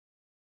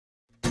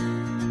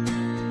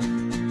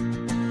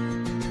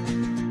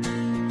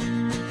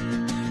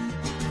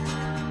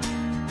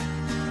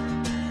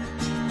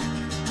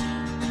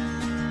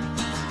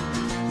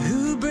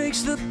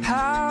breaks the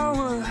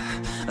power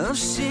of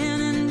sin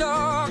and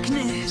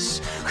darkness,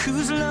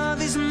 whose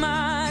love is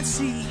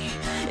mighty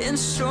and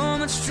so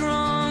much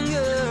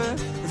stronger.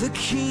 The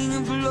King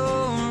of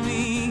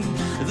glory,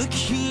 the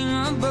King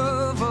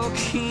above all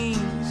kings,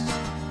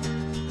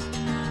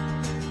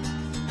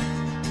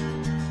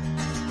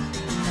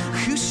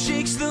 who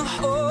shakes the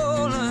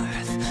whole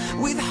earth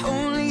with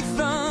holy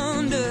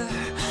thunder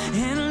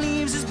and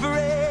leaves us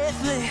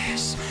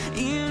breathless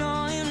in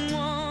awe and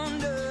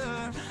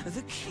wonder.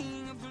 The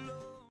King of glory.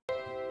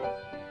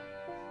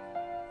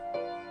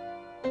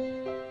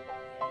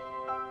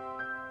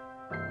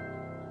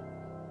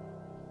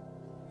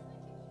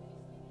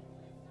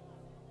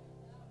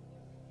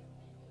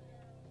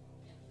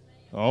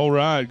 All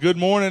right. Good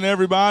morning,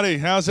 everybody.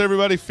 How's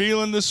everybody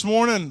feeling this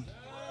morning?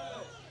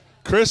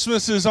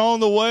 Christmas is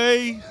on the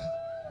way.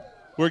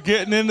 We're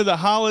getting into the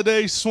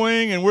holiday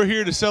swing, and we're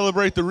here to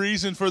celebrate the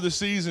reason for the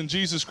season,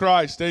 Jesus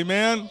Christ.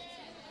 Amen?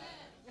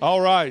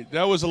 All right.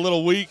 That was a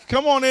little weak.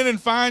 Come on in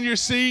and find your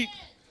seat.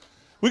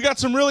 We got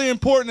some really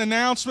important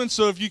announcements,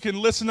 so if you can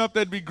listen up,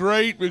 that'd be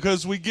great,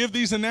 because we give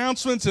these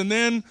announcements, and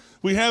then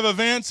we have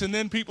events, and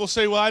then people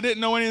say, well, I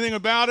didn't know anything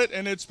about it,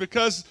 and it's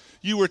because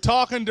you were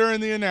talking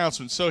during the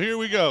announcement. So here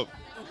we go.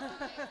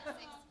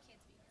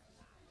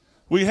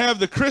 We have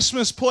the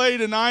Christmas play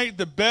tonight,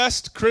 the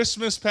best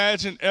Christmas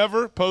pageant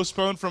ever,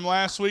 postponed from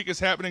last week,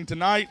 is happening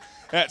tonight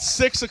at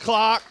 6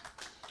 o'clock.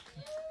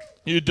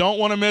 You don't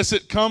want to miss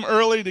it. Come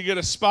early to get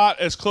a spot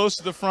as close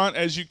to the front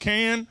as you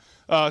can.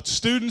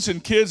 Students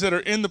and kids that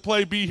are in the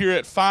play, be here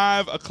at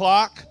 5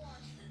 o'clock.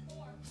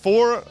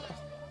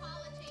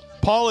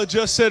 Paula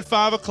just said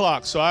 5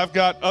 o'clock, so I've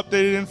got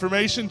updated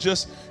information.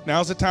 Just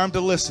now's the time to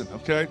listen,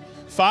 okay?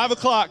 5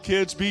 o'clock,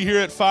 kids, be here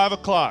at 5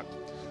 o'clock.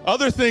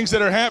 Other things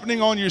that are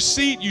happening on your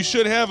seat, you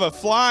should have a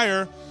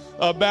flyer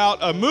about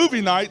a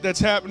movie night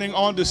that's happening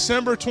on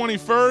December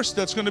 21st.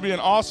 That's going to be an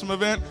awesome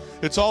event.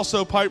 It's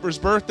also Piper's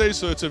birthday,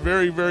 so it's a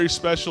very, very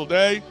special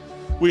day.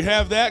 We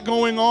have that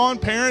going on.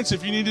 Parents,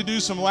 if you need to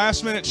do some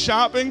last-minute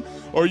shopping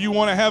or you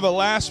want to have a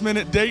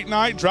last-minute date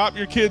night, drop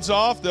your kids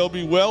off. They'll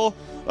be well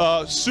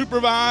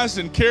supervised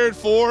and cared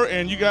for,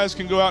 and you guys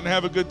can go out and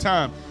have a good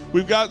time.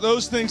 We've got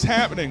those things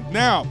happening.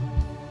 Now,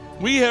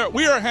 we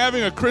are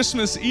having a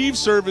Christmas Eve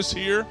service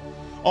here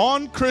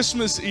on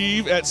Christmas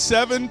Eve at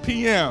 7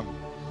 p.m.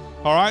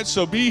 All right,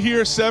 so be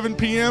here 7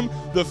 p.m.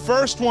 The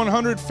first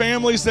 100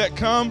 families that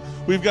come,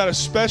 we've got a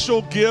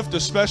special gift, a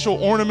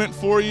special ornament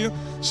for you.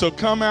 So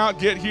come out,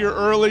 get here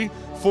early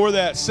for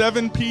that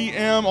 7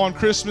 p.m. on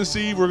Christmas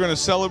Eve. We're going to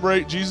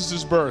celebrate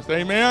Jesus' birth.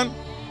 Amen?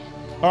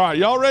 All right,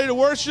 y'all ready to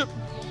worship?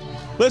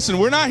 Listen,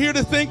 we're not here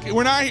to think.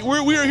 We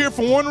are here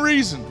for one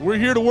reason. We're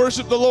here to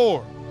worship the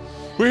Lord.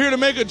 We're here to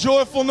make a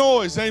joyful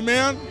noise.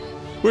 Amen?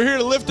 We're here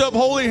to lift up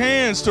holy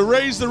hands, to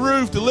raise the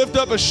roof, to lift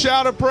up a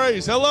shout of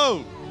praise.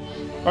 Hello?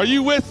 Are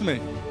you with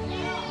me?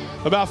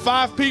 About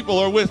 5 people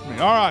are with me.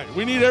 All right,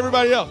 we need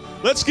everybody else.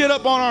 Let's get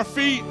up on our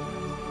feet.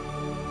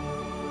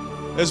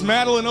 As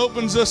Madeline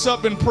opens us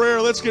up in prayer,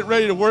 let's get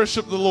ready to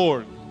worship the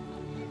Lord.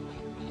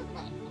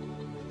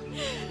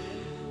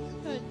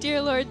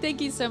 Dear Lord,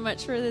 thank you so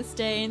much for this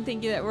day, and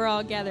thank you that we're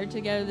all gathered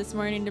together this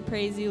morning to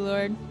praise you,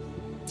 Lord.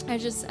 I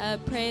just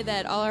pray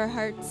that all our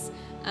hearts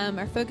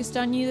are focused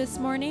on you this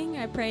morning.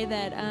 I pray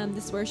that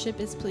this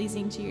worship is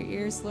pleasing to your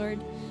ears, Lord.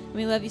 And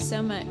we love you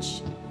so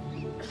much.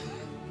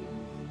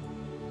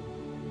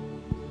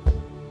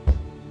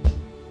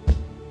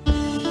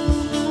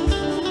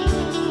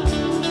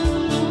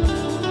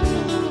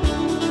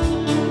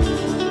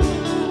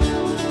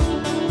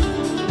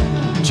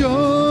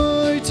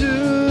 Joy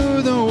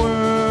to the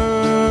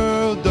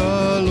world,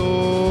 the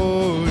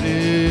Lord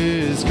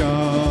is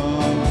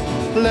come.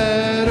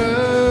 Let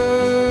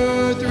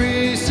earth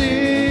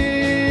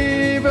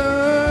receive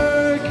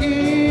her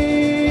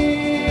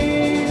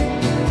King.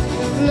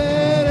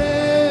 Let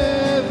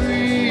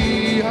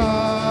every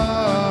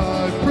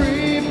heart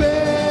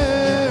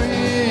prepare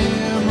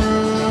him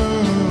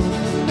room,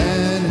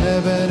 and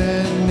heaven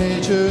and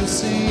nature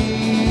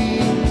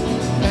sing,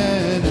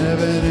 and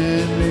heaven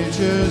and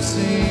nature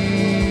sing.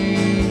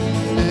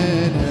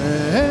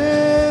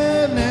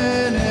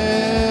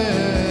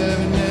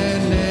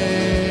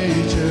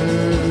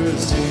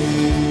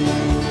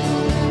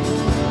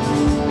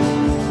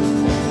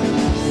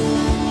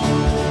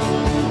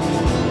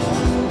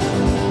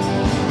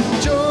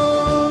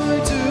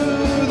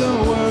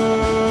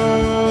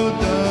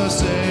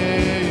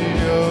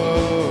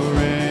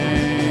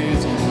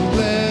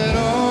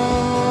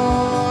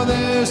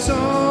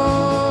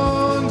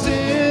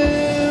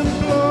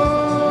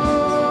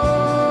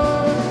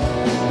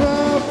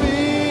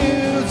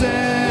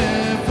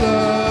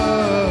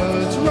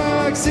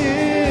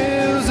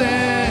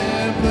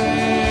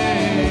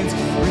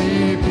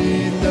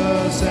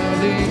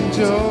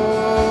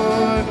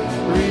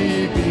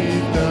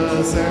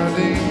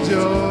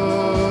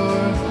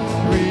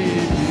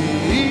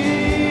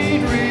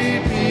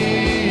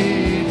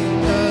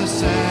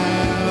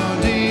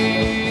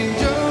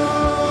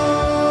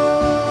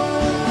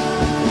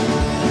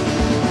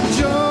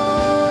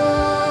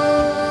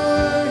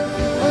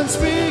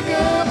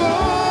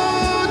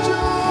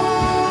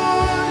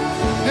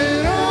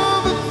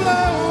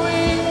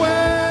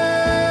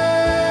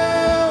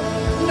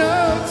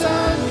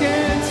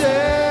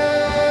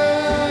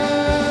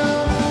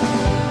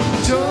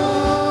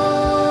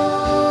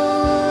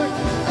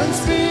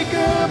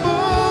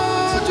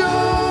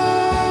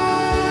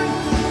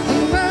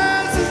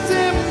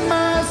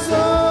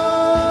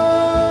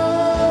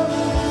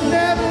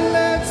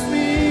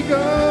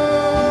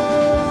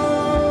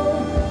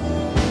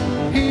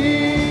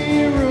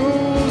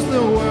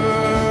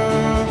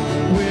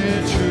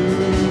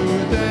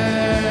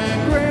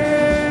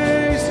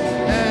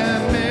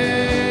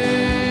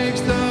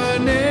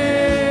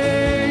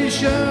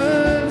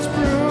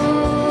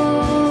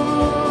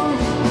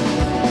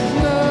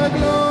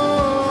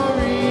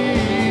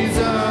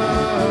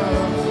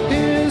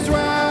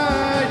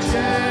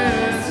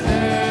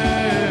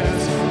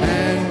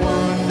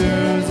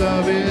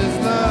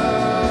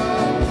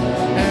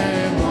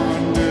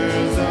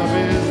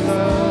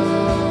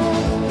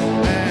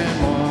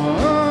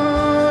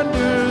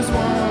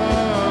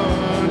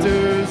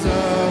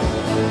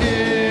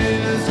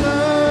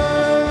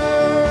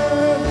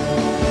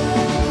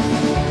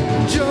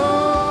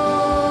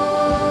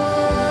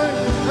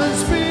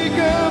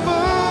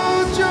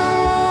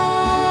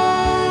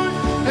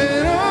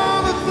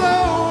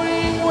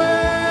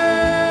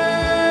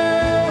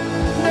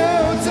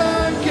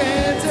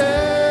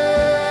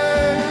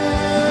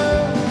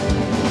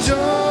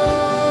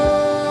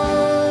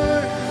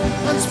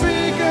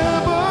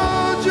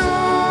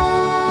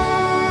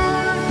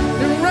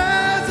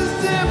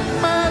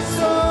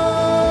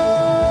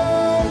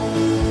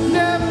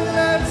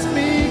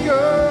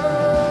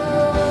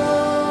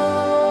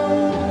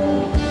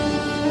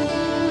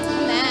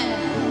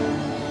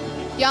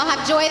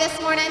 joy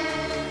this morning?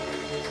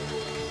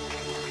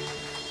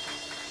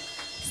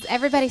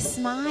 Everybody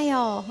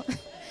smile.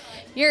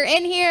 You're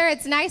in here,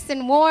 it's nice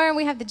and warm.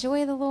 We have the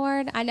joy of the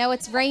Lord. I know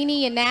it's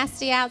rainy and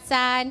nasty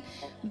outside,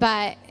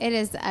 but it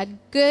is a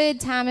good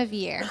time of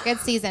year, good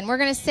season. We're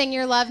going to sing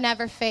Your Love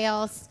Never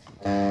Fails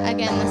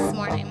again this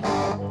morning.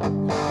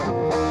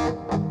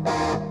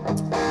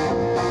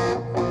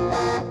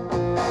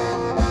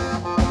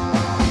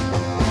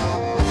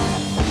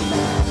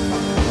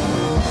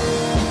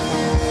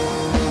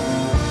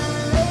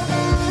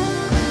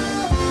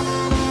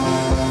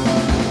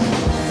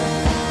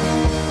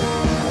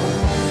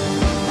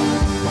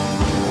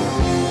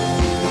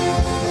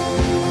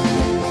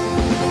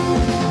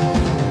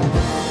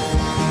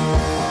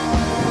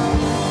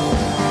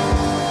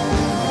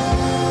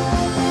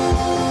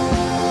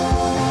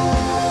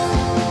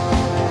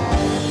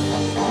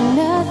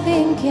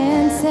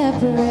 Can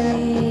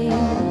separate,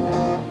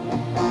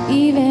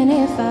 even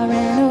if I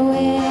ran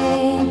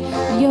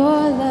away,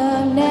 your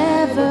love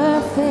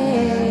never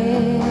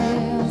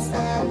fails.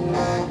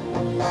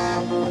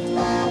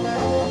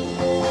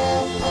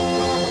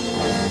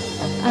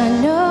 I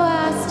know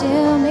I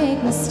still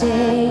make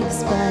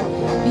mistakes, but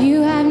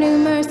you have new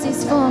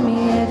mercies for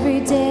me every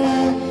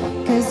day,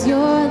 'cause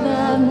your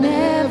love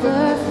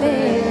never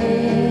fails.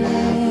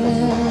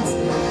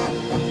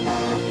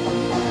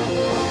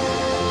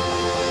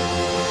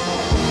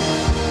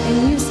 And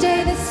you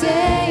stay the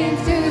same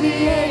through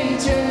the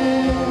ages.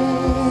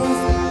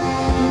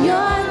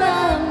 Your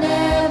love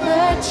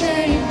never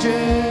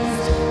changes.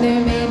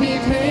 There may be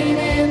pain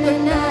in the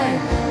night,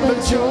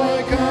 but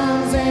joy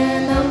comes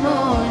in the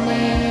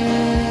morning.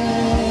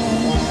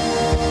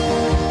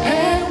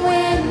 And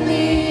when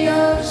the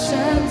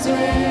oceans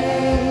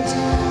rage,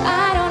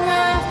 I don't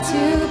have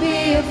to be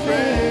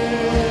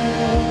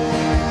afraid,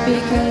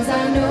 because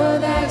I know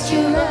that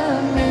you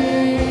love me.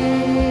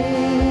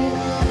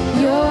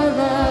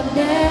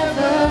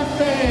 Never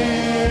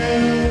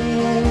fails.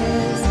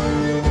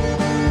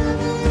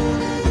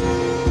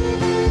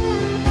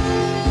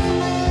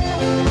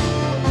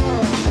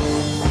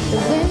 The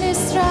wind is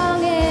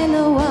strong and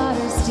the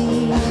water's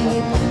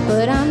deep,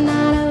 but I'm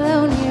not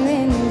alone here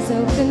in these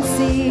open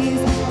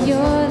seas.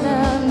 Your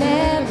love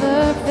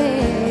never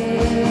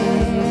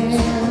fails.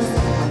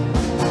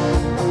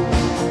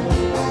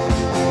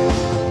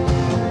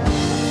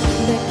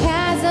 The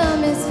chasm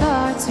is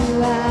far too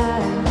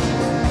wide.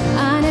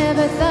 I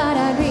never thought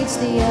I'd reach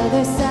the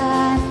other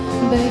side,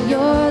 but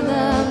your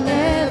love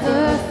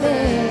never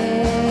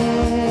fails.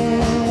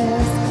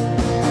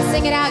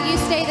 Sing it out, you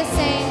stay the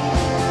same.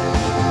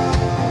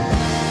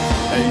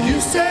 And you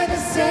stay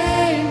the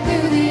same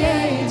through the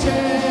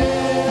ages.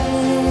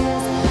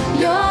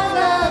 Your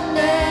love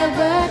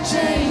never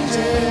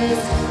changes.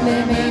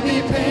 There may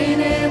be pain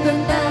in the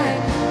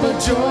night, but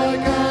joy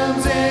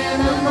comes in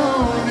the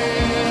morning.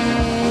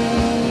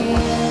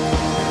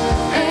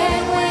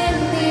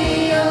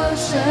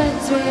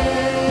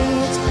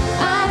 Rage,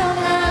 I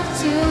don't have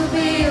to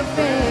be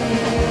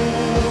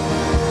afraid,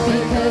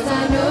 because I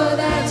know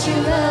that you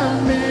love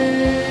me.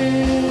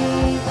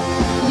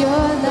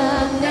 Your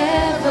love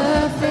never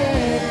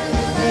fails.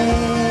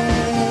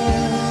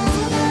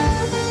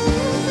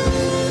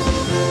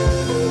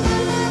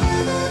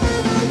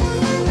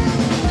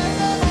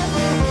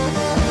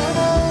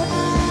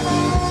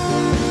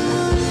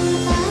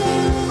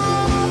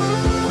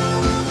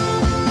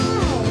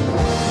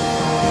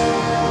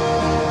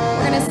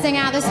 Sing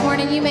out this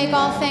morning, you make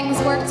all things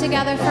work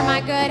together for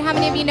my good. How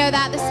many of you know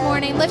that this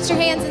morning? Lift your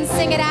hands and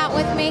sing it out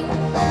with me.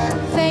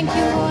 Thank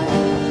you, Lord.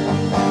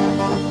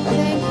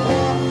 Thank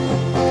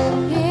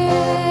you.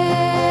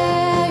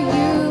 Yeah,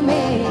 you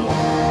make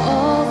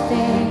all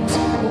things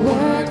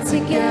work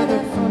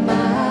together for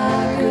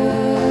my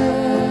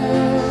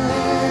good.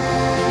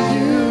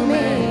 You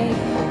make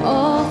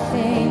all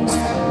things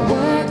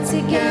work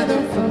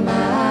together for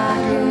my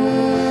good.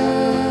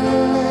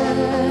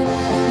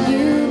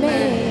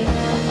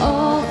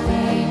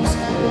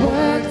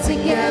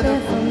 Together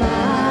for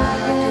my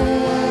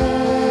good.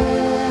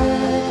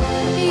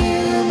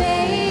 You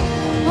make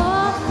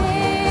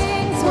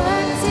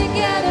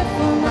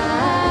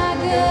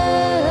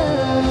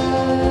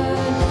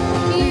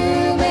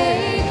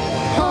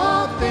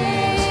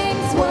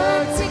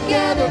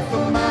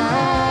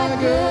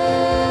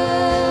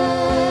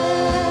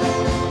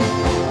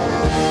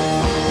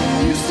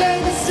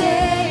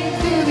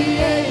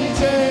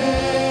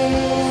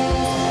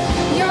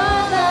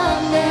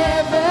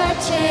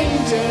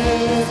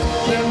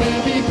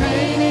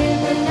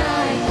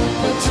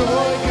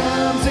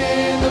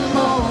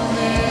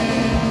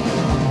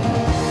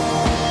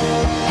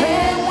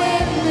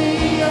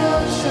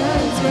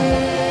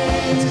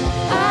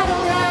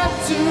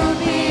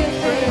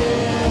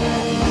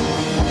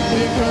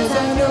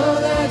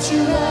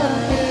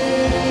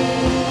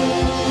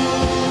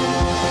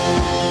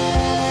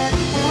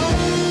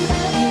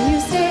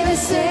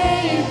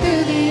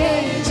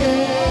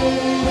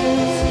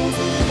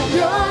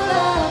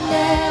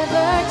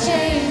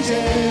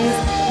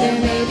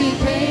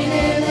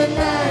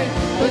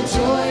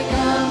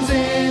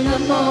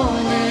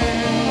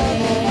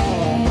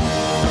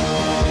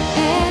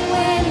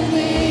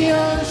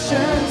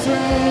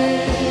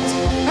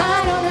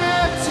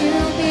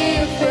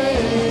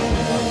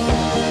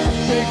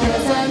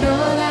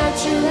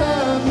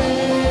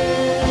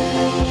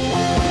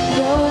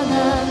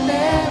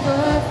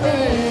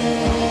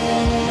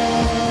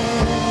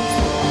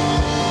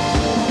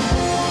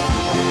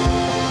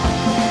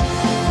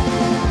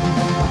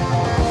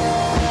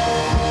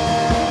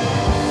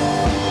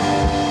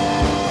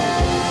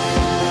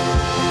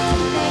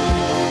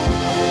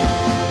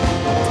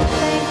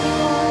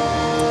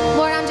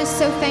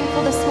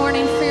thankful this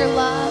morning for your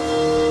love.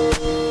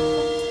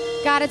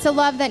 God, it's a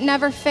love that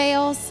never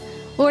fails.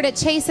 Lord, it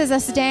chases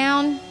us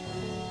down.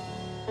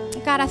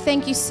 God, I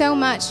thank you so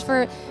much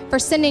for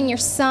sending your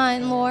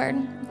son,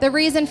 Lord, the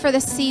reason for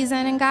this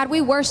season. And God,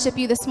 we worship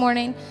you this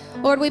morning.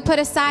 Lord, we put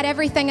aside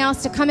everything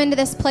else to come into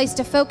this place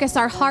to focus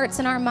our hearts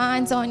and our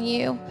minds on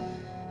you.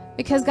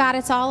 Because, God,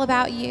 it's all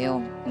about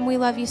you, and we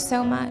love you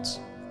so much.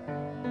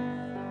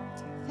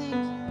 Thank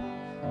you.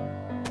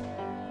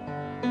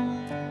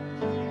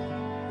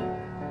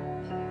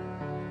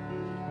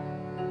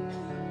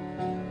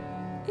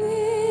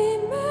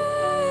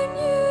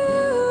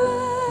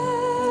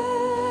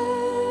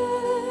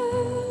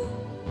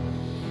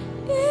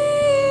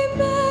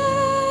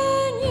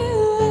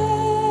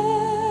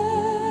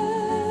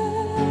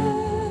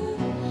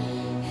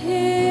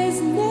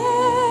 His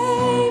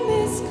name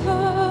is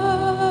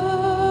called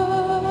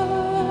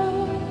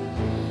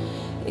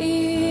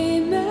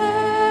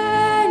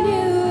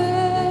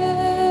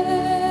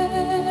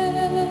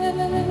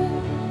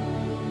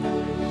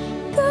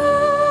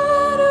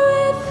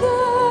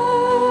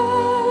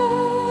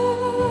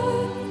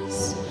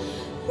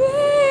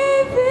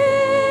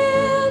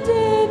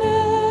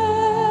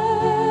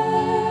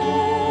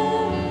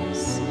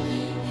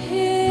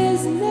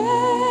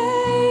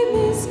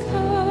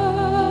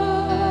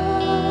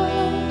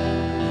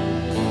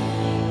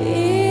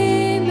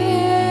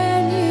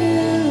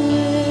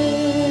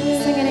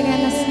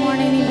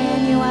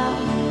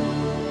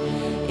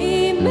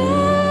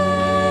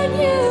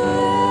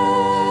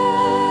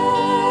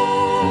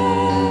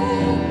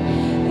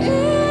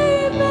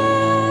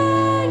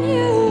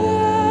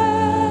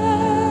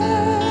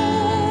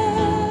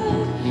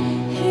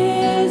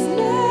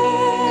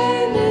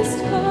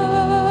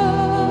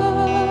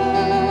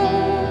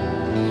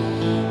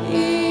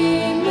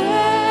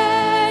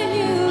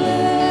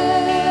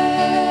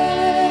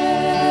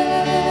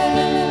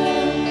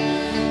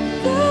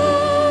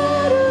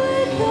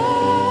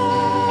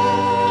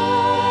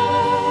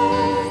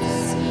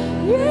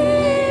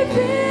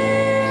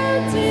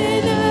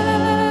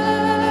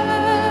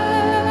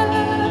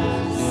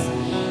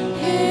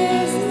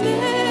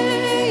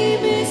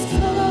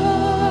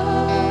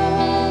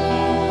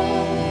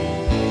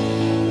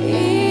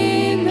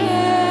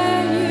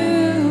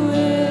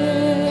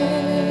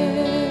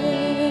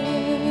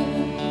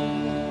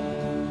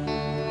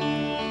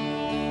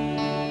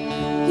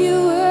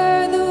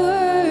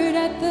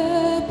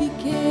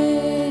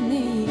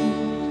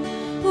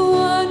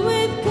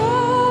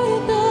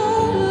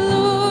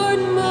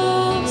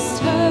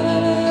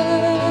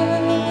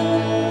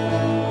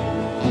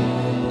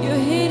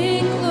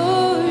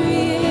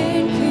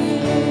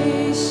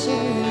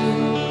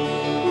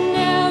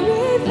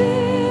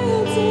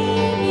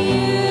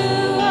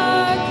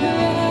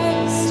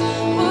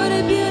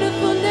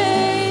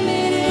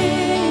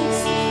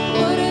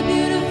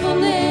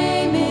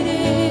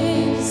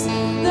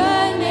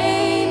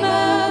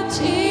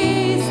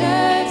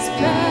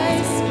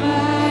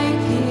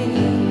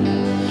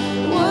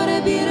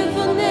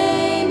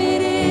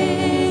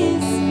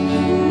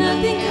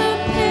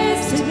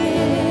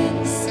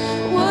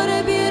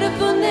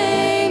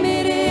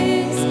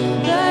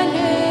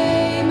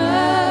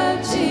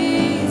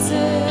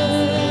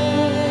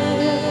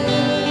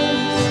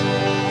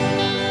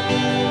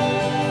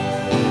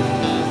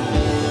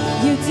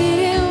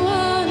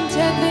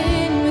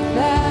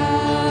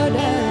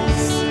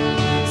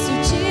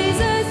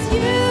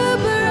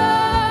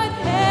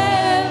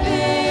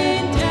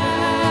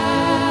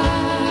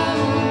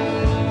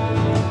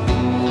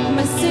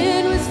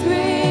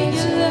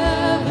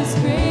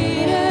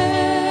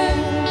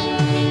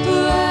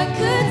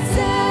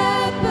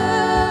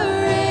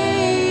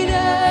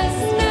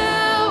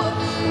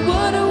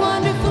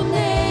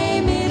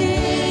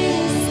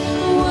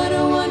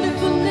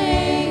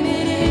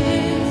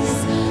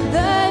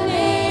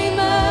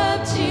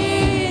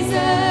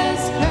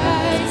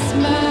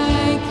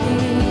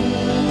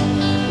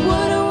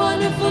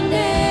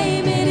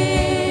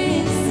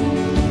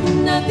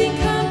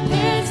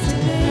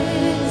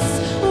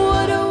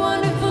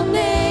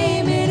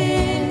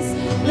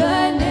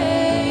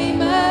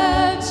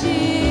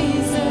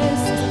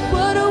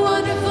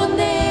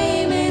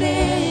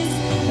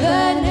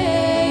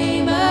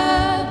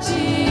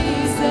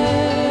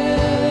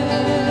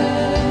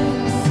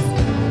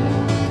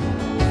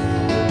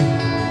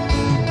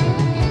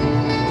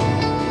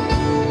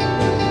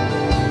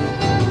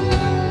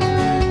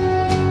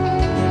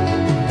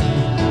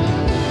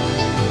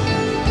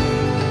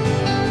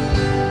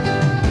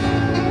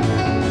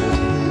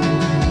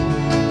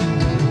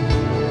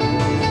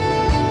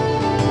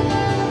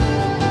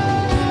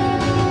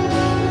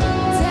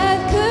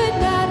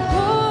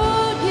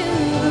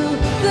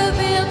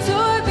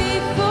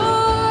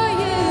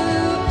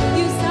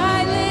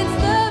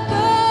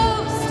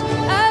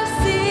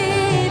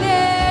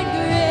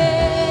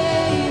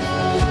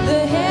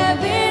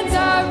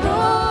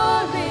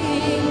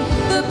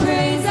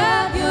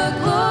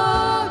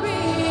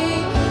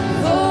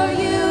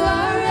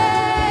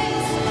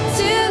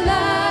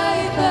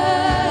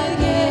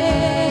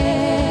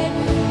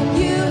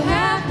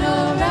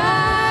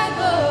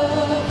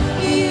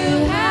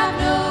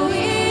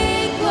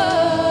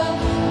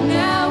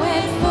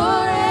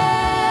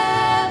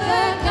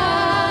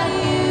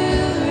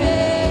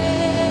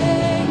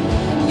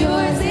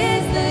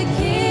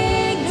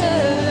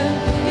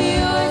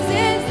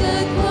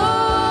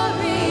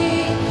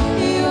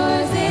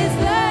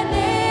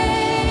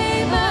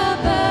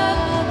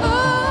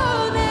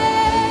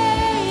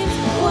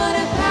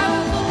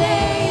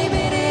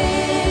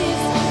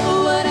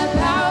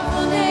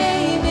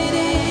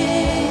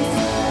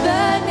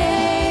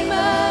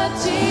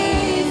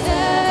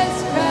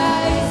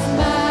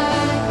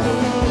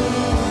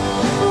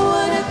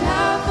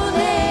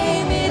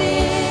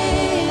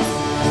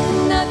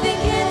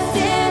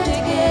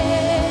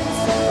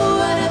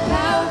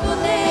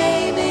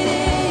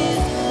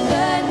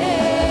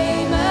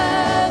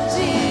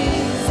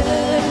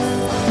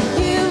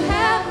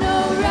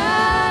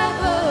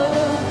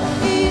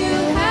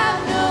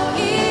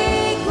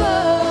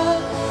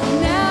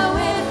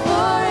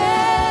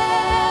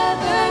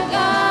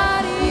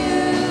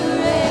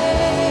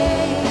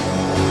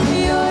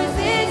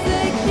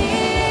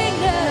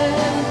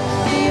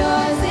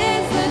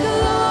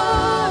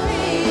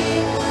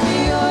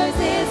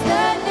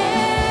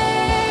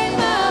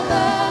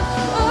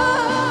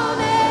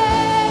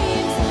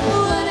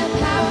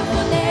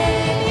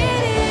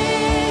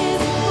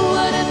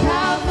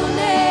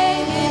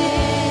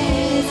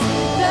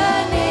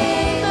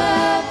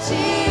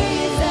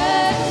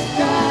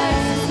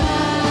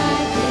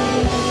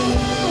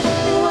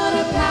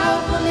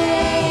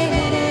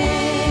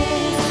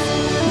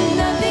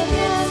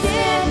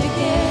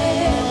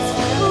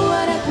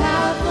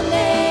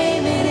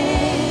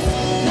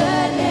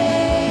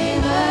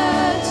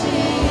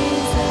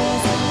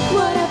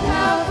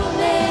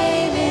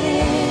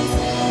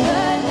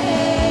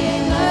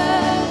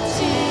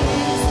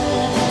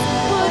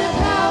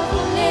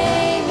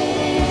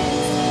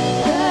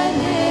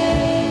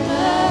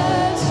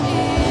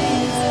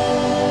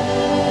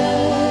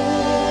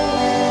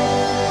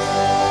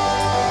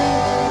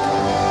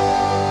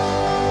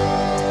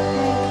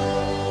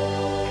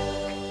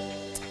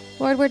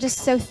Lord, we're just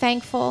so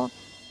thankful,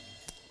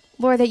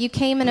 Lord, that you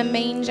came in a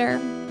manger.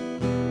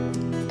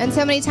 And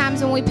so many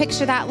times when we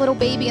picture that little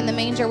baby in the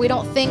manger, we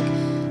don't think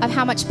of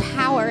how much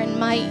power and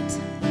might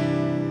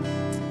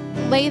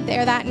laid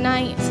there that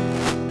night.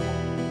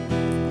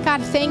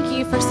 God, thank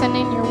you for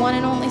sending your one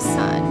and only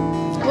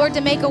Son, Lord,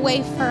 to make a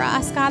way for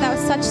us. God, that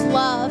was such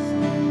love,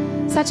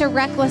 such a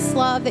reckless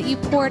love that you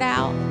poured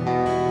out.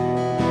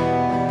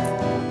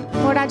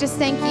 Lord, I just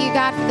thank you,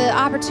 God, for the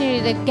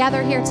opportunity to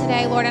gather here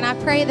today, Lord. And I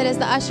pray that as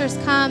the ushers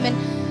come and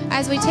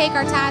as we take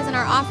our tithes and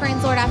our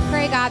offerings, Lord, I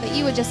pray, God, that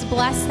you would just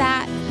bless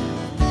that.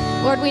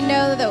 Lord, we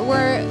know that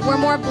we're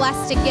more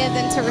blessed to give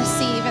than to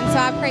receive. And so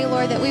I pray,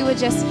 Lord, that we would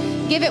just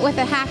give it with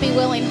a happy,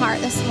 willing heart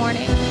this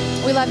morning.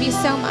 We love you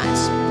so much.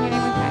 In your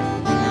name we pray.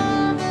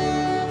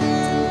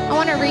 I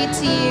want to read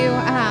to you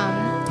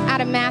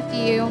out of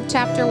Matthew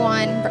chapter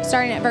 1,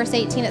 starting at verse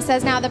 18. It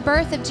says, "Now the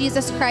birth of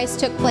Jesus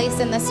Christ took place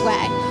in this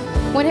way.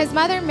 When his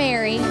mother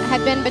Mary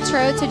had been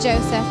betrothed to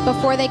Joseph,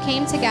 before they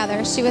came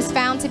together, she was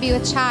found to be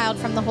with child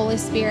from the Holy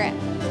Spirit.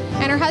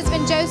 And her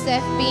husband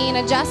Joseph, being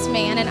a just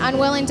man and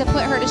unwilling to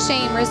put her to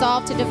shame,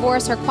 resolved to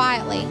divorce her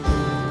quietly.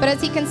 But as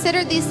he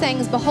considered these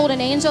things, behold,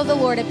 an angel of the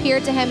Lord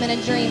appeared to him in a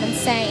dream and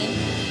saying,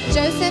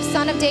 Joseph,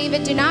 son of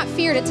David, do not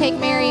fear to take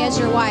Mary as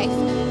your wife,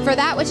 for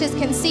that which is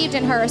conceived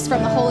in her is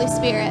from the Holy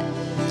Spirit.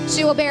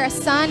 She will bear a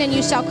son, and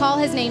you shall call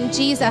his name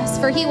Jesus,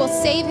 for he will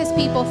save his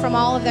people from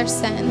all of their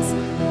sins.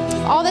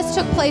 All this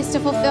took place to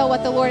fulfill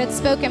what the Lord had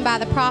spoken by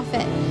the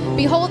prophet.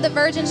 Behold, the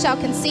virgin shall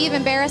conceive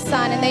and bear a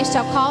son, and they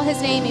shall call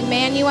his name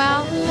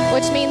Emmanuel,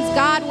 which means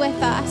God with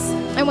us.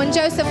 And when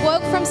Joseph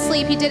woke from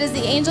sleep, he did as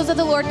the angels of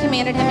the Lord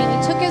commanded him, and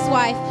he took his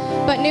wife,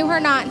 but knew her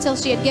not until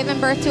she had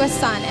given birth to a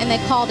son, and they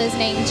called his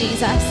name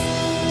Jesus."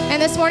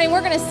 And this morning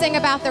we're going to sing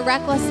about the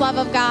reckless love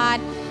of God,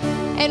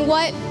 and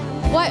what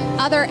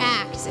other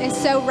act is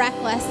so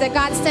reckless that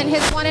God sent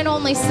his one and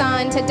only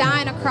Son to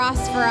die on a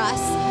cross for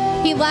us.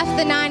 He left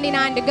the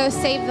 99 to go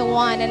save the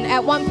one, and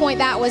at one point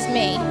that was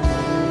me.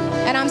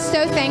 And I'm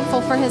so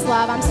thankful for his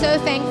love. I'm so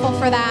thankful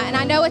for that. And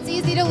I know it's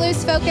easy to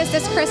lose focus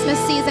this Christmas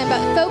season,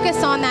 but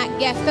focus on that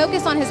gift.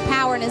 Focus on his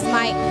power and his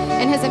might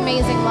and his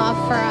amazing love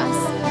for us.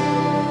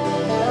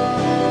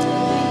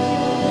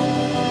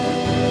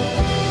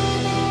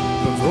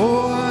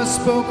 Before I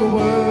spoke a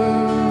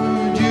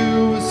word,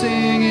 you were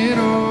singing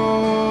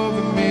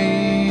over me.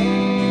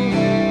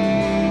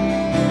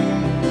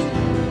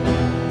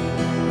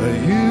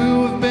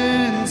 You have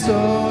been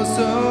so,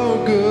 so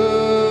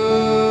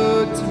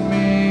good to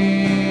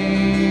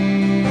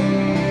me.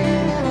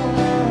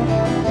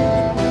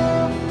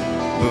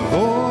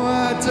 Before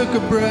I took a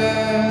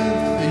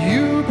breath,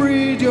 you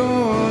breathed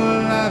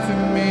your life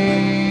in me.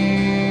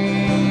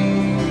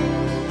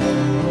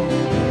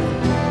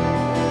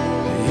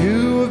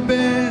 You have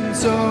been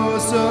so,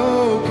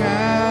 so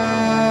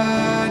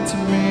kind to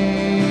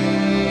me.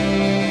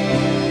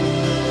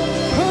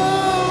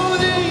 Oh,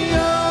 the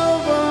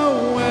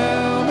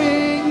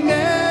overwhelming,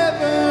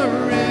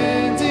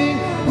 never-ending,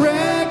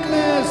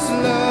 reckless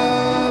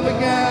love of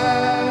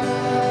God.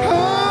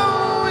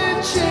 Oh,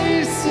 it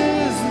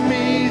chases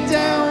me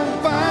down,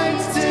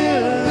 fights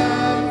till I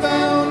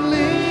found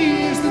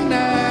leaves the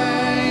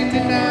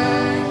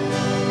 99.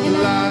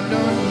 Well, I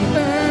don't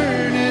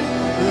earn it,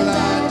 well,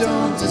 I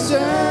don't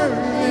deserve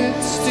it,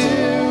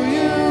 still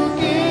you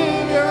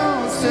give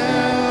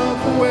yourself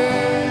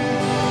away.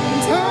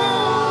 And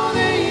oh,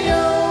 the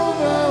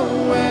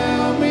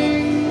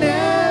overwhelming,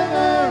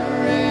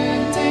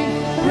 never-ending,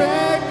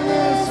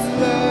 reckless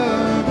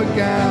love of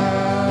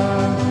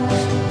God.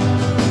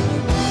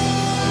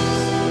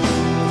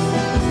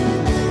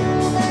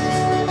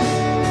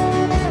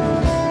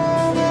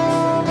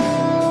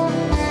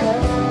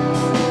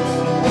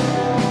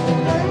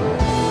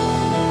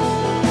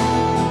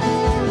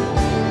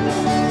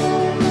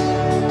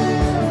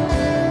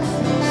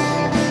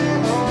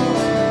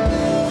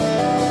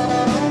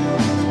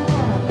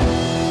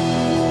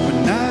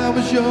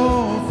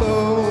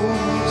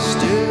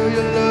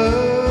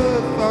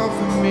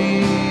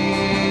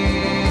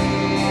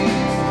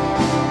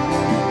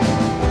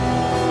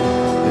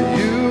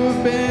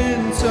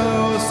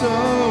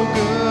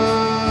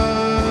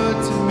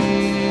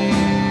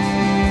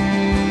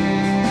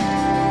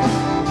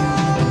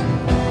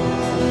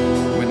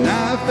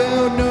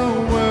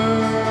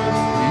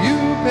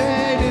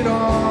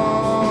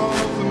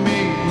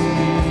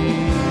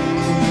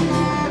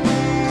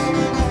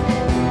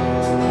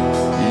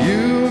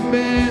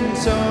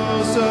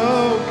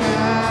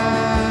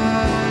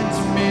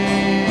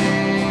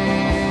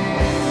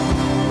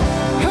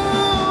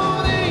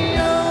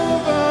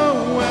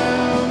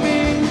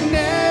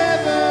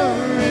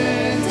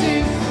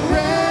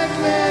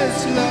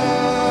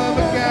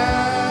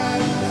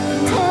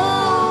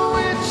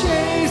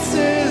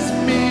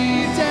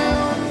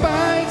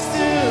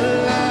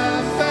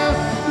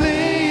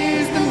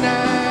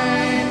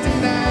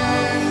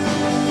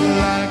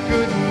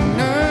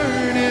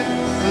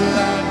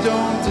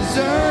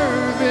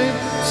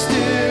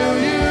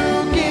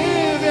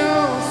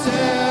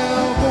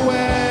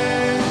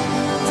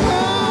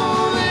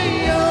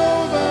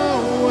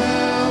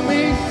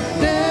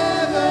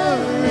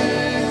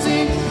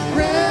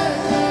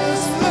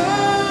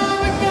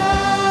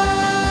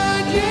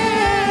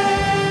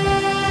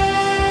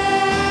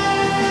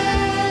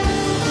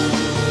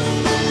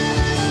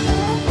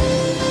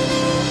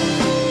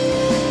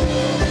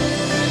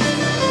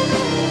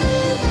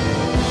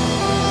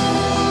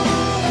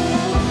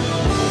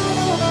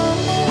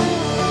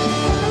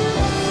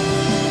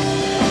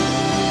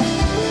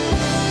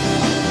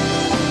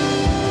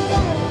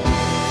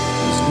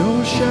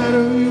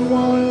 shadow you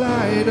won't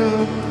light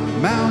up,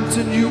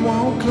 mountain you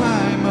won't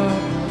climb up,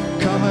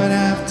 coming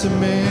after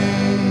me.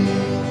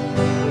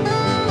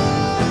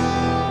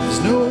 There's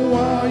no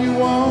wall you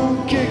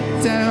won't kick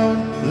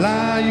down,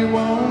 lie you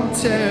won't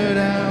tear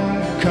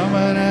down,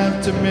 coming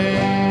after me.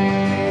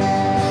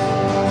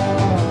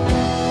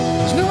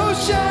 There's no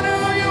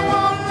shadow you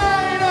won't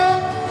light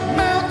up,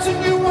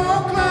 mountain you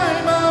won't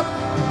climb up,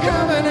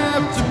 coming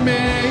after me.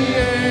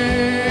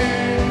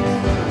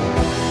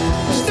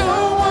 There's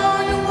no wall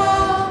you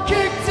won't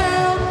kick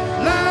down,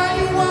 lie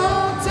you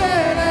won't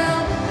tear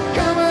down,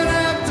 coming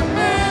after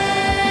me.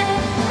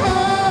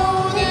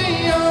 Oh, the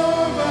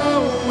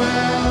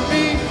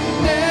overwhelming,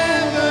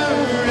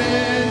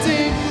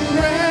 never-ending,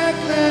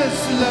 reckless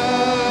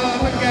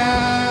love of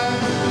God.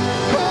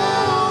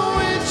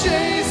 Oh, it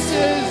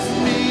chases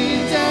me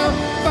down,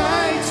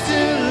 fights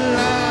till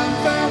I'm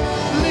found,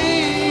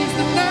 leaves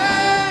the 99.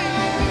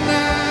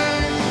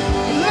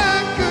 Well, I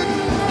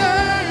couldn't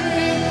earn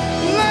it,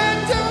 well, I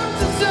don't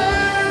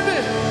deserve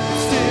it,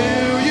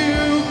 still you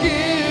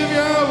give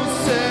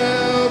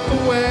yourself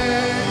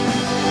away.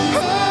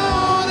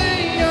 Oh, the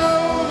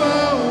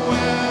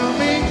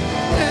overwhelming,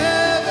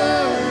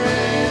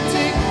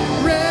 never-ending,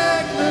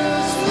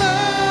 reckless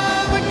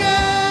love of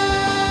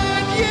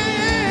God, yeah.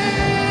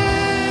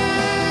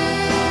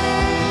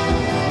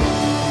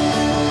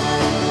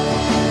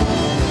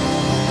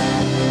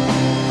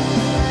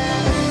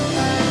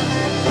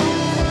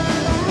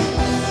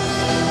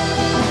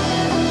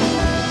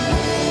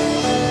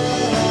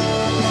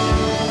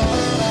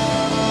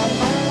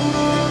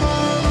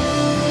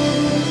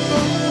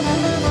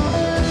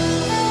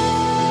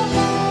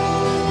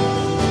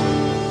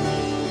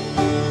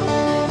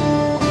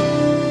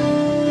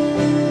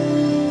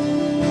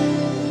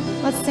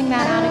 Let's sing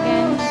that out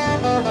again.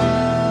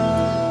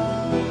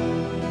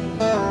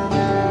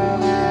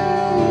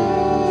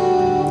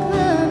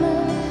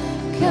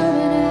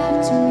 Coming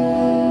after me.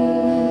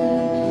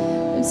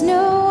 There's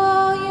no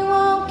wall you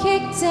won't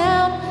kick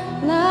down,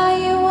 lie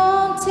you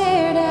won't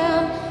tear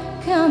down,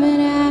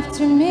 coming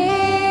after me.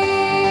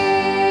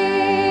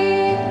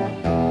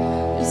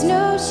 There's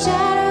no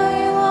shadow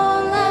you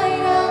won't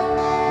light up,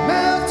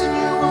 Mountain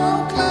you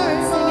won't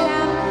climb sing it up,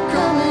 out.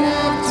 coming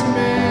after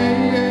me.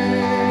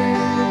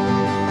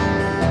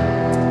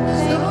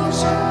 No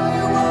shadow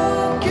you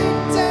won't kick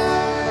down,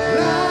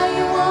 lie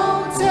you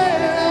won't tear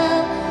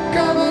down,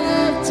 coming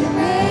after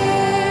me.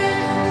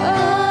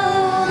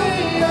 Oh, the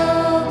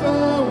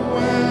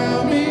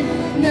overwhelming,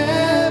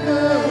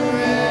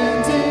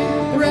 never-ending,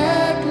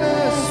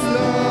 reckless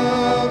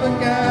love of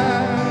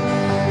God.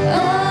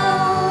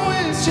 Oh,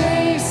 it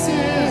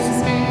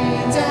chases me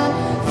down,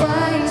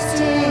 fights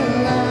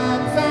till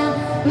I'm found,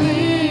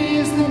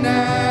 leaves the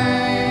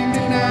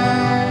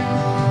 99.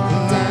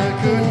 Well, I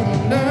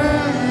couldn't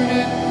earn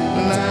it,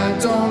 well, I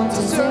don't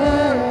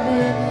deserve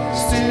it,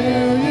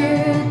 still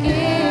you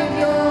give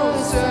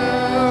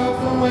yourself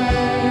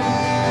away.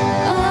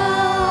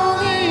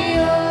 Oh,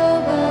 the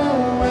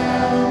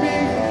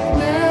overwhelming,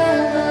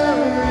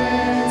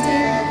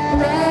 never-ending,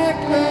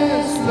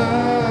 reckless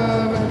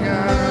love of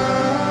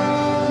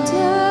God.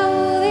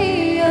 Oh,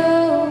 the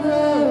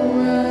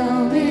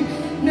overwhelming,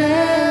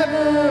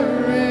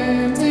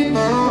 never-ending,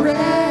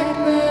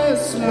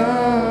 reckless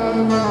love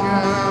of God.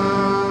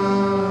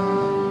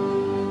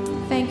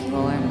 Thank you,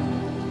 Lord.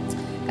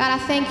 God, I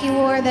thank you,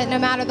 Lord, that no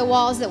matter the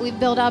walls that we've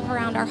built up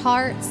around our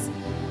hearts,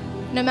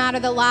 no matter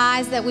the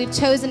lies that we've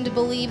chosen to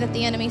believe that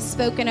the enemy's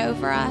spoken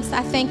over us,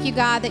 I thank you,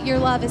 God, that your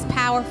love is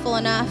powerful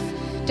enough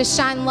to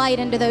shine light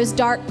into those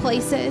dark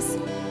places.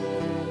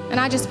 And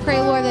I just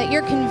pray, Lord, that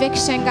your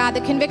conviction, God,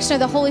 the conviction of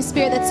the Holy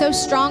Spirit that's so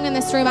strong in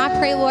this room, I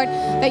pray, Lord,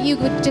 that you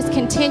would just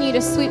continue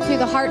to sweep through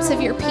the hearts of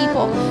your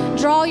people.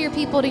 Draw your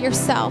people to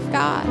yourself,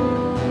 God.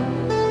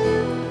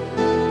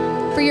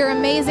 For your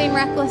amazing,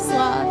 reckless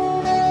love.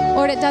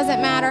 Lord, it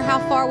doesn't matter how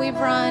far we've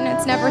run.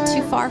 It's never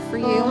too far for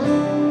you.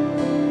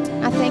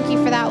 I thank you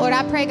for that, Lord.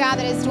 I pray, God,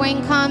 that as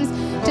Dwayne comes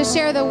to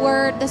share the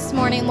word this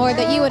morning, Lord,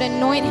 that you would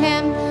anoint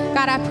him.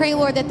 God, I pray,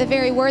 Lord, that the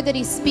very word that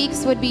he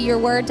speaks would be your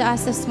word to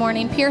us this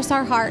morning. Pierce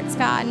our hearts,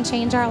 God, and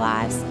change our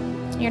lives.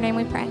 In your name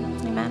we pray.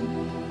 Amen.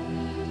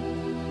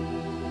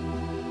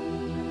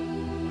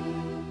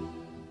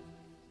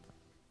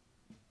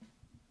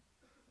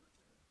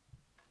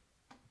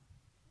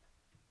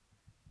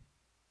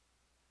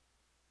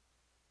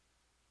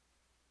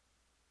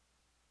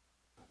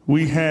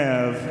 We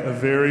have a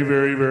very,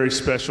 very, very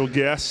special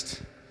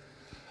guest.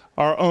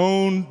 Our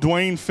own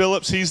Dwayne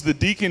Phillips. He's the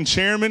deacon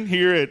chairman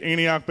here at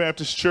Antioch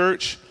Baptist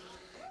Church.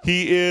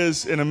 He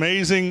is an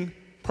amazing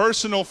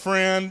personal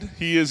friend.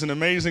 He is an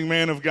amazing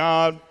man of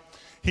God.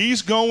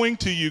 He's going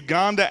to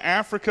Uganda,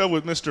 Africa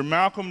with Mr.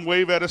 Malcolm.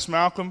 Wave at us,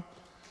 Malcolm.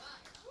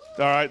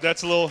 All right,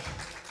 that's a little...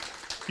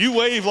 You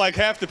wave like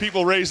half the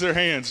people raise their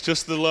hands,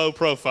 just the low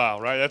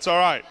profile, right? That's all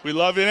right. We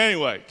love it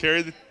anyway.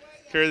 Carry the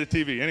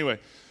TV. Anyway,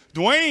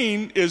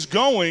 Dwayne is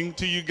going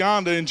to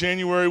Uganda in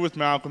January with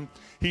Malcolm.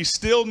 He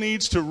still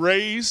needs to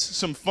raise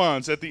some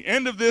funds. At the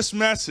end of this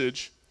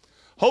message,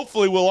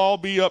 hopefully we'll all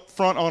be up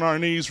front on our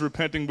knees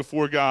repenting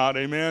before God,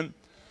 amen?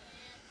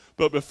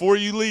 But before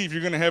you leave,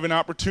 you're going to have an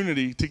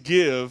opportunity to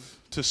give,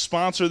 to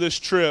sponsor this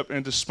trip,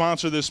 and to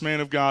sponsor this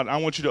man of God. I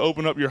want you to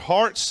open up your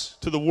hearts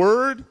to the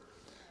Word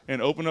and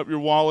open up your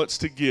wallets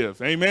to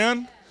give.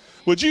 Amen?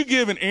 Would you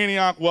give an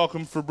Antioch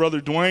welcome for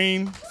Brother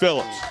Dwayne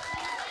Phillips?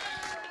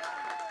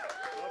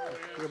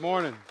 Good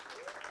morning.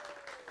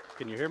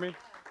 Can you hear me?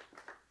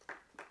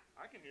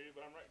 I can hear you,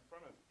 but I'm right in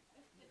front of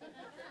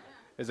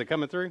you. Is it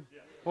coming through? Yeah.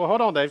 Well,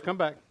 hold on, Dave. Come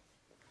back.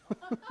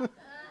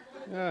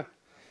 Yeah.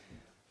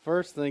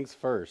 First things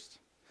first.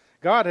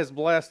 God has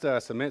blessed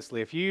us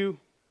immensely. If you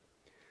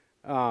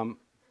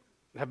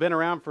have been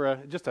around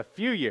for just a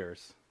few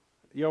years,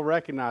 you'll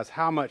recognize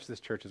how much this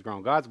church has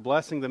grown. God's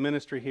blessing the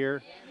ministry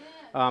here.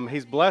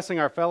 He's blessing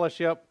our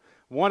fellowship.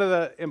 One of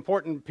the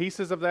important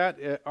pieces of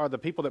that are the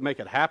people that make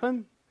it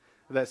happen,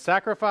 that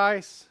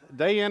sacrifice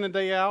day in and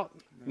day out,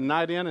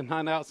 night in and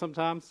night out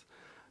sometimes.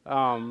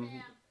 And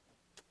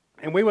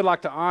we would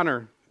like to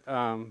honor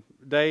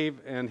Dave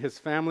and his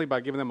family by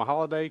giving them a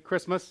holiday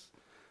Christmas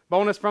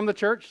bonus from the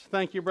church.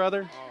 Thank you,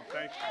 brother. Oh,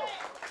 thank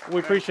you.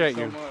 We appreciate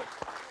you. So much.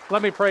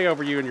 Let me pray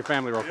over you and your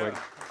family real quick.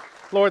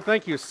 Lord,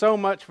 thank you so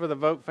much for the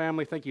Vogt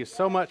family. Thank you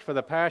so much for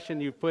the passion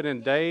you've put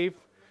in Dave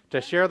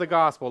to share the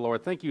gospel,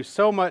 Lord. Thank you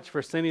so much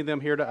for sending them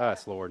here to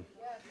us, Lord.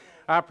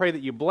 I pray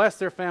that you bless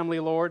their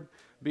family, Lord,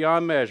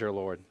 beyond measure,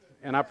 Lord.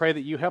 And I pray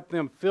that you help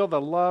them feel the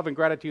love and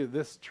gratitude that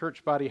this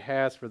church body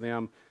has for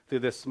them through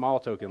this small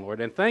token,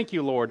 Lord. And thank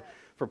you, Lord,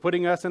 for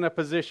putting us in a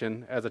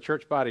position as a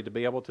church body to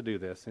be able to do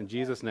this. In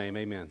Jesus' name,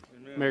 amen.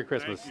 Merry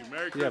Christmas. Thank you.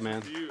 Merry Christmas yeah,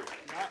 man. to you.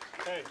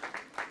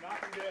 Not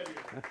from Dad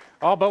here.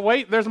 Oh, but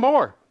wait, there's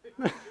more.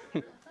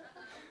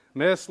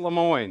 Miss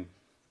Lemoyne.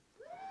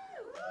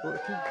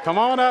 Come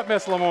on up,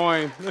 Miss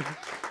Lemoyne.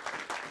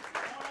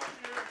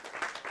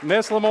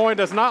 Miss Lemoyne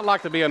does not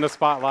like to be in the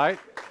spotlight.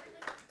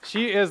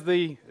 She is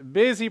the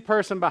busy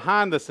person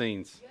behind the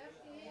scenes.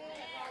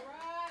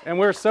 And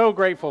we're so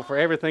grateful for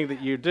everything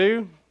that you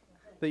do,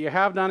 that you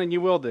have done, and you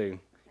will do.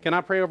 Can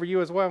I pray over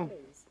you as well?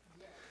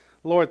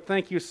 Lord,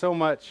 thank you so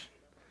much.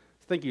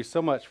 Thank you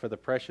so much for the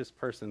precious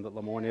person that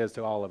Lemoyne is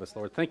to all of us,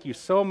 Lord. Thank you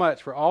so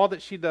much for all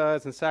that she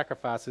does and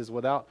sacrifices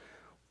without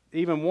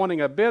even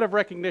wanting a bit of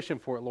recognition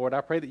for it, Lord. I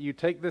pray that you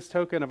take this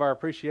token of our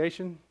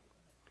appreciation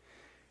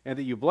and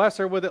that you bless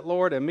her with it,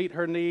 Lord, and meet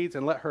her needs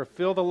and let her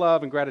feel the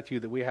love and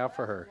gratitude that we have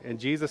for her. In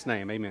Jesus'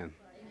 name, amen.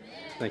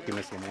 Thank you,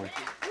 Miss Lemoyne.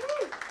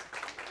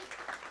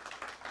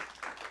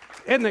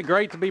 Isn't it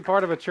great to be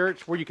part of a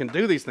church where you can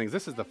do these things?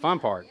 This is the fun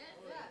part.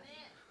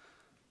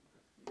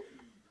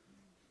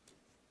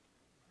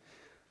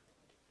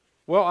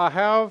 Well, I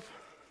have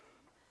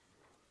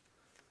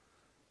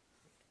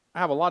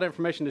a lot of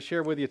information to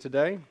share with you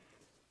today.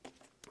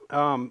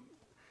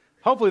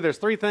 Hopefully there's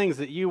three things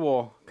that you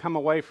will come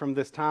away from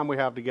this time we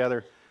have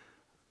together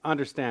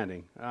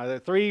understanding.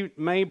 The three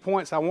main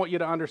points I want you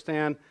to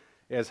understand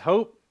is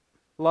hope,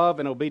 love,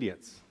 and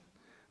obedience.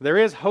 There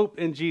is hope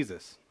in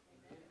Jesus.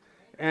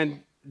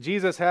 And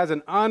Jesus has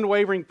an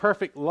unwavering,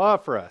 perfect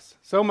love for us,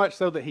 so much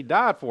so that he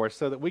died for us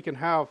so that we can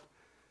have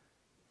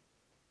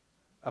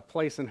a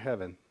place in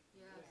heaven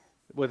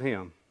with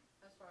him.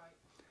 That's right.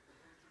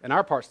 And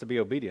our part's to be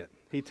obedient.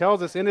 He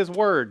tells us in his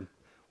word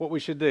what we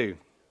should do.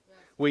 Yes.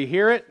 We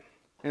hear it,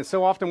 and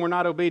so often we're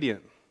not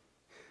obedient.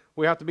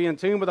 We have to be in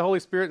tune with the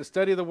Holy Spirit and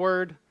study the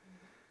word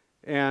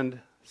and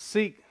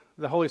seek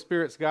the Holy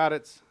Spirit's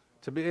guidance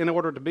in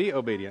order to be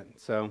obedient.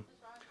 So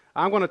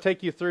I'm going to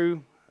take you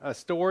through a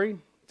story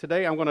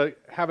today. I'm going to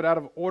have it out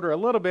of order a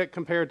little bit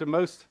compared to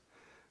most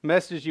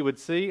messages you would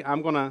see.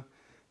 I'm going to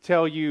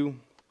tell you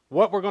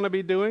what we're going to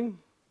be doing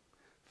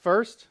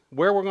first,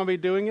 where we're going to be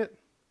doing it,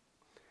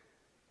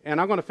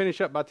 and I'm going to finish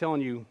up by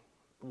telling you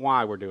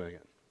why we're doing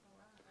it.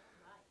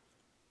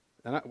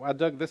 And I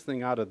dug this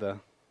thing out of the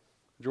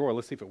drawer.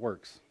 Let's see if it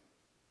works.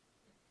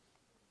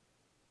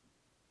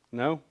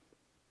 No?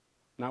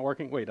 Not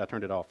working? Wait, I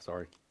turned it off.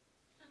 Sorry.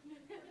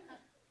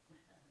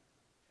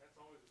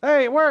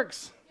 Hey, it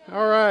works.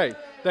 All right.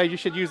 Dave, you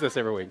should use this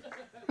every week.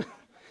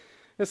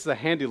 This is a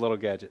handy little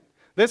gadget.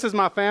 This is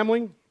my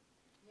family.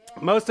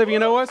 Most of you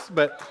know us,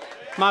 but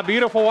my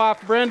beautiful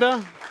wife,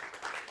 Brenda,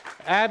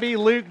 Abby,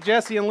 Luke,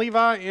 Jesse, and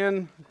Levi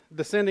in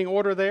descending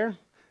order there.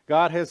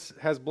 God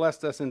has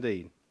blessed us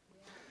indeed.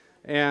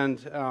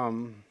 And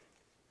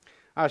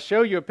I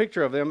show you a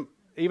picture of them,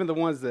 even the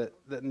ones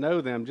that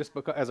know them, just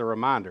because, as a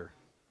reminder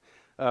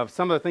of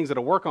some of the things that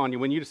will work on you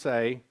when you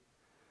say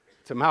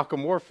to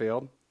Malcolm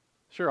Warfield,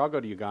 sure, I'll go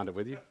to Uganda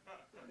with you.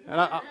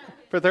 And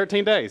for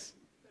 13 days.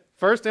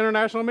 First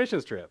international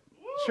missions trip.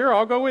 Sure,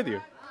 I'll go with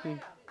you.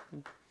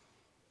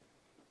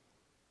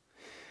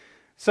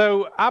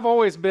 So I've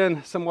always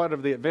been somewhat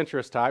of the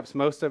adventurous types.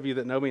 Most of you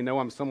that know me know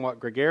I'm somewhat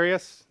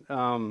gregarious.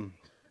 And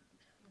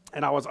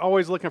I was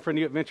always looking for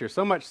new adventures,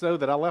 so much so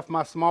that I left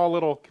my small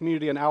little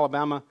community in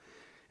Alabama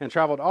and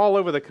traveled all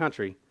over the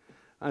country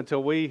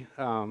until we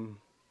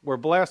were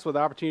blessed with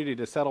the opportunity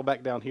to settle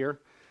back down here.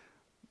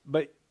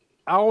 But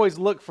I always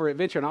looked for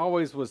adventure, and I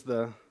always was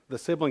the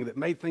sibling that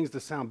made things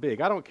to sound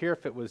big. I don't care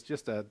if it was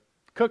just a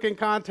cooking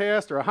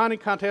contest or a hunting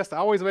contest. I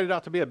always made it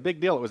out to be a big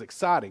deal. It was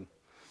exciting.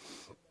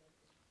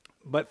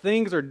 But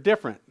things are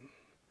different.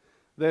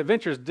 The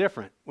adventure is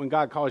different when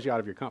God calls you out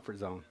of your comfort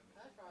zone.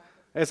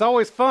 It's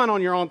always fun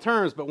on your own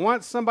terms, but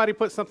once somebody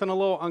puts something a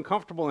little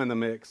uncomfortable in the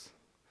mix,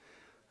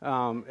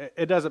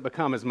 it doesn't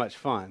become as much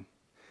fun.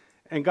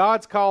 And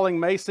God's calling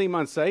may seem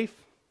unsafe.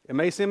 It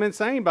may seem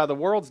insane by the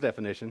world's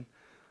definition,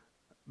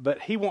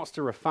 but he wants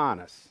to refine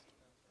us,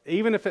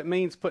 even if it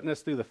means putting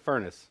us through the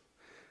furnace.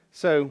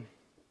 So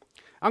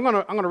I'm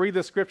going to read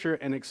this scripture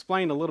and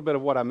explain a little bit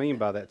of what I mean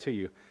by that to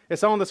you.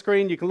 It's on the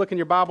screen. You can look in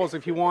your Bibles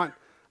if you want.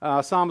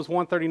 Psalms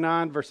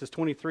 139, verses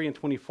 23 and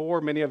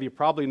 24. Many of you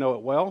probably know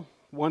it well.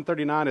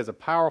 139 is a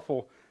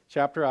powerful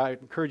chapter. I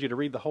encourage you to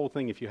read the whole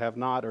thing if you have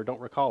not or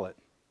don't recall it.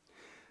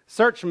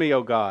 Search me,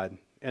 O God,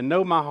 and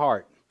know my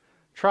heart.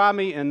 Try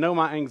me and know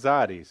my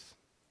anxieties.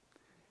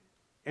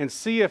 And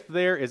see if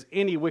there is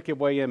any wicked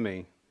way in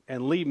me,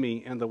 and lead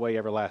me in the way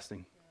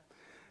everlasting.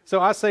 So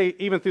I say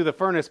even through the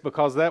furnace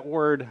because that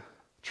word,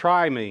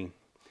 try me,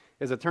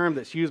 is a term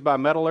that's used by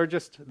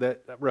metallurgists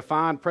that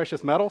refine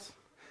precious metals,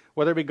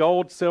 whether it be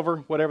gold,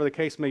 silver, whatever the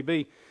case may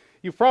be.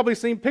 You've probably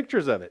seen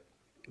pictures of it.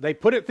 They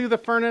put it through the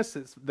furnace,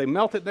 they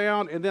melt it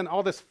down, and then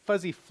all this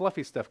fuzzy,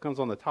 fluffy stuff comes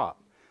on the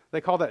top.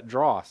 They call that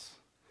dross.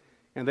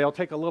 And they'll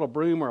take a little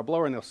broom or a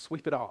blower and they'll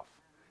sweep it off.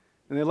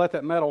 And they let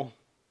that metal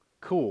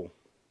cool.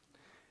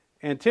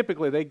 And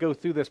typically they go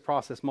through this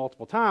process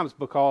multiple times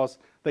because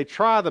they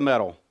try the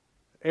metal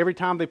every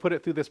time they put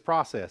it through this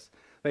process.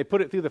 They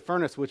put it through the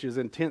furnace, which is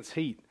intense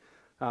heat.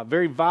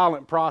 Very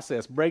violent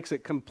process, breaks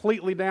it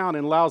completely down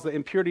and allows the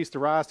impurities to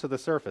rise to the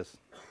surface.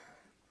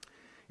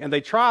 And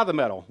they try the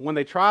metal. When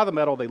they try the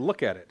metal, they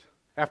look at it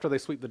after they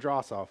sweep the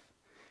dross off.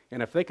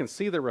 And if they can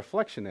see their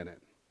reflection in it,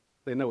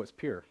 they know it's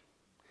pure.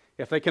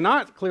 If they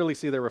cannot clearly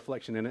see their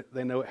reflection in it,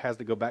 they know it has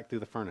to go back through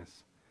the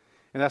furnace.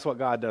 And that's what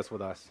God does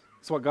with us.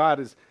 It's what God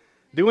is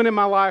doing in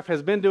my life,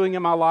 has been doing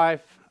in my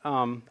life.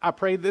 I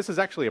pray, this is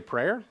actually a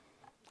prayer.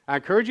 I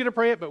encourage you to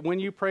pray it, but when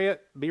you pray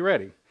it, be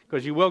ready,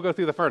 because you will go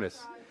through the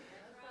furnace.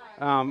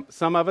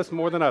 Some of us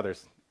more than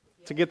others,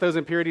 to get those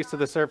impurities to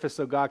the surface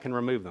so God can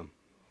remove them.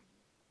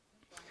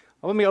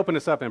 Well, let me open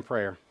this up in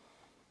prayer.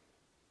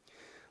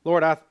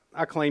 Lord,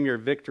 I claim your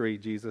victory,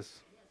 Jesus.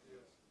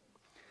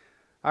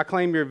 I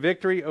claim your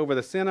victory over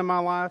the sin in my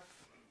life.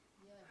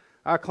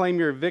 I claim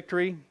your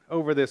victory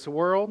over this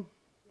world.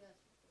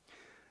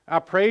 I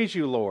praise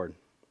you, Lord,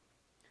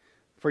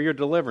 for your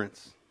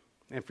deliverance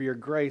and for your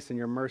grace and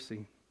your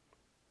mercy.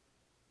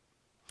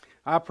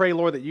 I pray,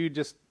 Lord, that you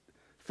just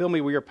fill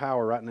me with your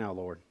power right now,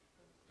 Lord.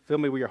 Fill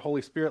me with your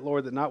Holy Spirit,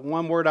 Lord, that not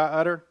one word I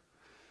utter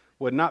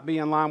would not be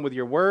in line with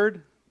your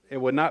word. It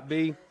would not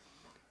be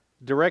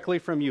directly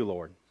from you,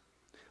 Lord.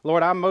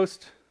 Lord, I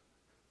most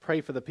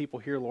pray for the people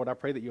here, Lord. I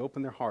pray that you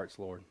open their hearts,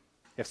 Lord.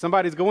 If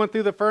somebody's going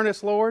through the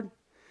furnace, Lord,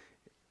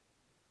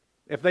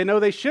 if they know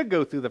they should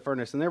go through the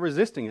furnace and they're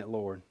resisting it,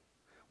 Lord,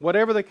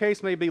 whatever the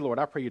case may be, Lord,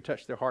 I pray you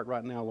touch their heart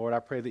right now, Lord. I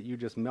pray that you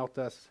just melt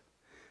us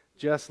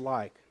just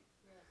like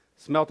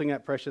smelting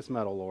that precious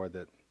metal, Lord,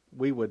 that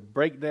we would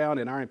break down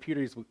and our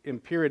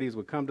impurities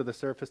would come to the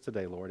surface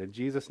today, Lord. In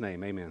Jesus'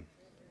 name, amen.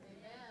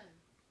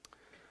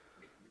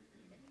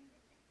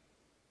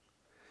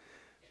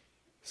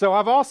 So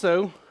I've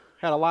also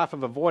had a life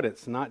of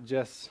avoidance, not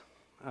just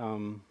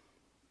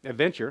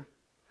adventure.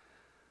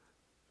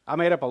 I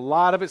made up a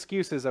lot of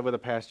excuses over the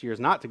past years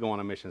not to go on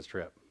a missions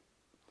trip.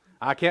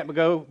 I can't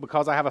go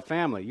because I have a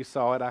family. You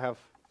saw it. I have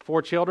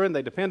 4 children.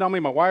 They depend on me.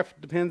 My wife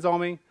depends on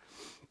me.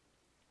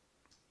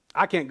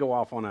 I can't go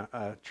off on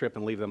a trip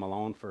and leave them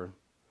alone for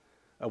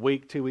a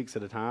week, 2 weeks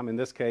at a time. In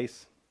this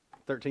case,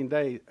 13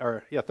 days,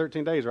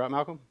 right,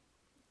 Malcolm?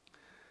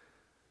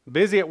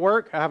 Busy at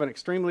work. I have an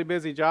extremely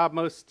busy job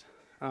most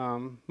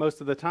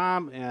of the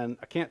time, and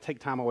I can't take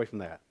time away from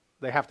that.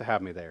 They have to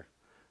have me there.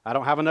 I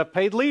don't have enough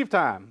paid leave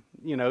time,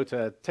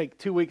 to take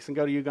 2 weeks and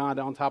go to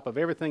Uganda on top of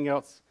everything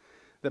else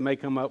that may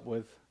come up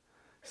with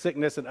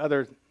sickness and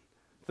other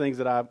things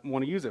that I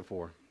want to use it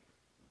for.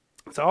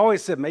 So I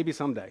always said, maybe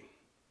someday.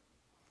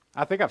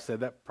 I think I've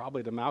said that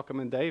probably to Malcolm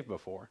and Dave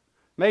before.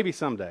 Maybe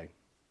someday.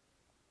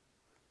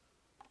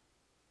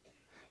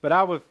 But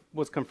I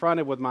was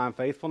confronted with my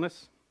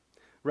unfaithfulness.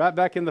 Right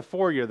back in the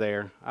foyer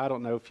there, I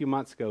don't know, a few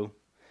months ago,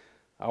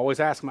 I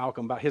always asked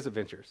Malcolm about his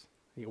adventures.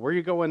 Where are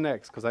you going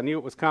next? Because I knew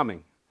it was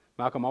coming.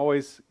 Malcolm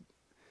always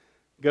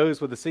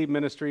goes with the seed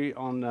ministry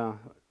on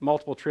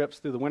multiple trips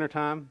through the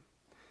wintertime.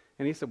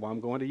 And he said, well, I'm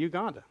going to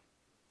Uganda.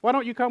 Why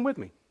don't you come with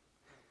me?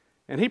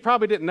 And he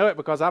probably didn't know it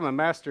because I'm a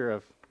master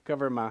of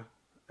covering my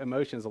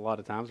emotions a lot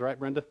of times, right,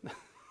 Brenda?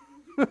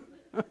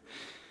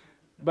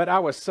 But I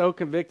was so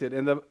convicted.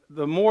 And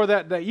the more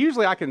that day,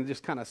 usually I can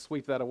just kind of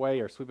sweep that away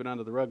or sweep it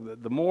under the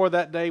rug. The more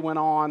that day went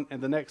on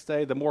and the next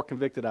day, the more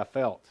convicted I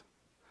felt.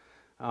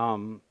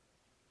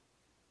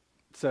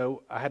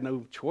 So I had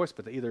no choice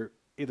but to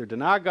either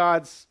deny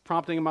God's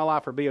prompting in my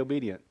life or be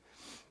obedient.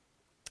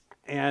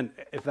 And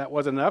if that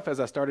wasn't enough, as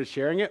I started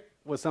sharing it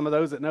with some of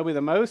those that know me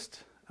the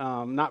most,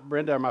 not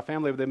Brenda or my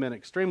family, they've been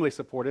extremely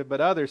supportive,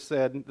 but others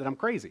said that I'm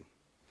crazy.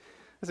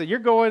 I said, you're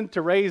going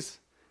to raise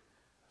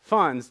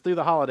funds through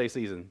the holiday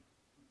season.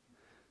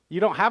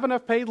 You don't have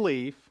enough paid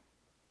leave.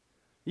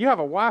 You have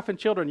a wife and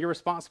children you're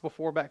responsible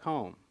for back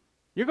home.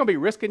 You're going to be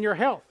risking your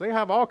health. They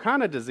have all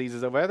kind of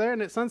diseases over there,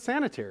 and it's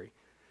unsanitary.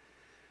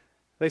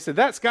 They said,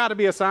 that's got to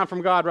be a sign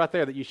from God right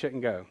there that you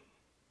shouldn't go.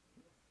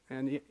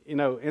 And, you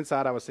know,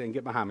 inside I was saying,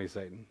 get behind me,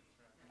 Satan.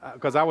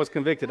 Because I was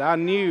convicted. I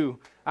knew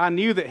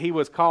that he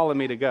was calling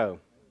me to go.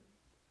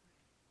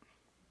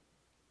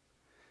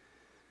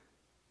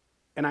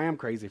 And I am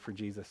crazy for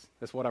Jesus.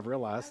 That's what I've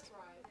realized.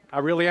 I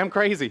really am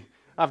crazy.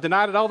 I've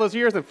denied it all those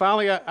years, and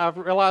finally I've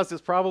realized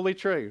it's probably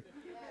true.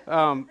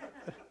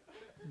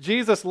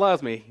 Jesus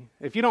loves me.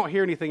 If you don't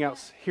hear anything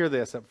else, hear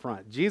this up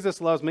front.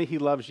 Jesus loves me. He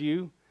loves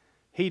you.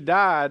 He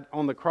died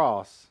on the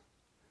cross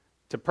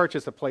to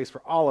purchase a place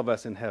for all of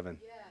us in heaven.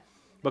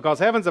 Because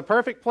heaven's a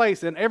perfect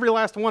place, and every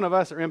last one of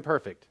us are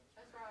imperfect.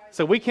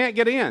 So we can't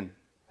get in.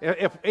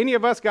 If any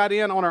of us got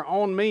in on our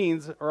own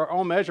means or our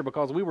own measure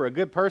because we were a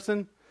good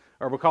person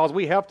or because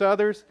we helped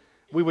others,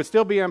 we would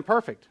still be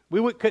imperfect.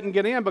 We couldn't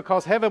get in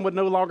because heaven would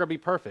no longer be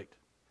perfect.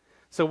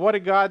 So what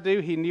did God do?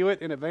 He knew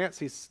it in advance.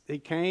 He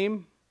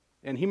came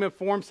in human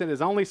form, sent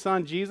his only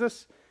son,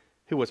 Jesus,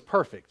 who was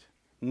perfect,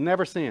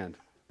 never sinned.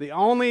 The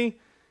only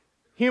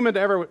human to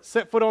ever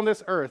set foot on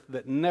this earth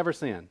that never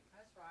sinned.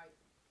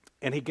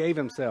 And he gave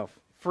himself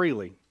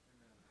freely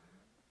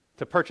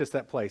to purchase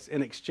that place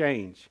in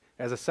exchange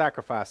as a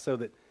sacrifice so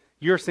that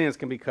your sins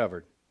can be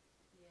covered.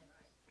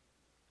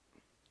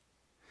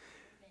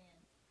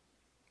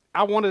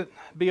 I want to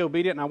be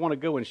obedient, and I want to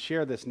go and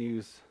share this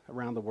news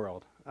around the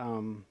world.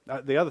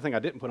 The other thing I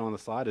didn't put on the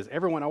slide is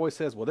everyone always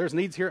says, well, there's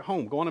needs here at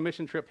home. Go on a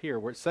mission trip here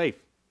where it's safe.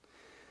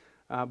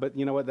 But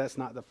you know what? That's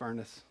not the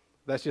furnace.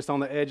 That's just on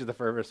the edge of the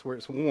furnace where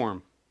it's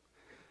warm.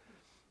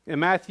 In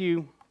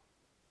Matthew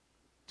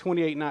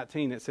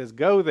 28:19, it says,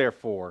 go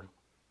therefore,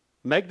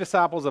 make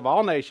disciples of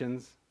all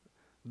nations,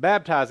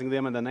 baptizing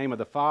them in the name of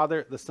the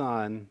Father, the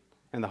Son,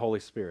 and the Holy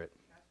Spirit.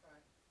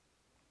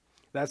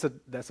 That's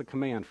a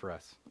command for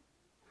us.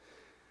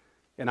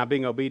 And I'm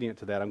being obedient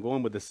to that. I'm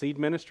going with the seed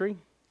ministry.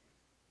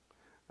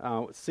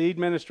 Seed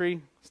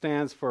ministry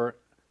stands for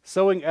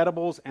sowing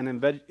edibles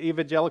and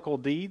evangelical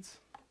deeds.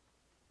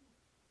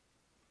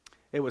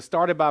 It was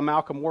started by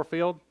Malcolm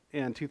Warfield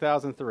in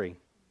 2003.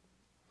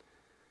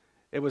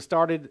 It was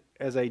started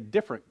as a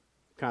different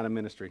kind of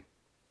ministry.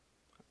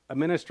 A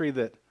ministry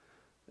that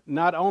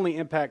not only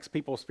impacts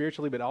people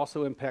spiritually, but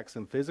also impacts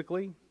them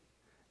physically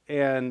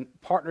and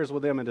partners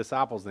with them and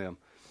disciples them.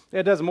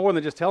 It does more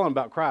than just tell them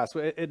about Christ.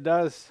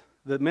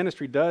 The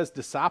ministry does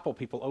disciple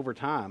people over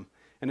time,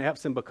 and it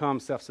helps them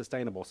become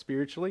self-sustainable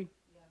spiritually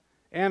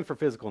and for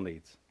physical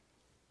needs.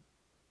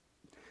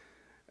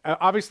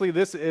 Obviously,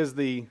 this is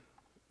the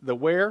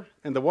where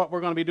and the what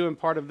we're going to be doing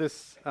part of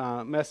this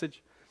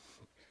message.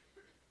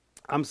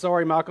 I'm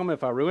sorry, Malcolm,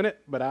 if I ruin it,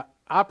 but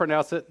I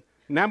pronounce it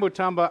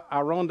Namutamba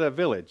Aronda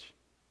Village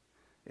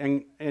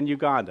in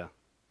Uganda.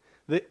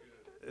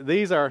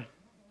 These are,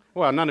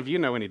 well, none of you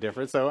know any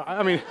different, so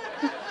I mean,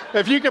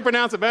 if you can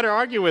pronounce it better,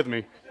 argue with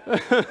me.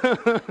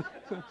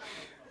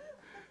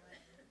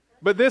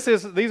 But these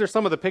are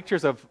some of the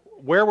pictures of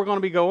where we're going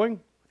to be going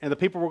and the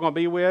people we're going to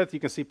be with. You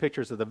can see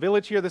pictures of the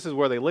village here. This is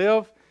where they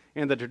live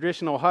in the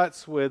traditional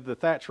huts with the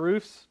thatch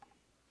roofs.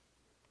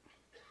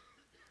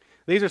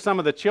 These are some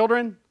of the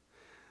children.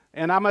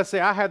 And I must say,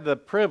 I had the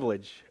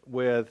privilege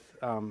with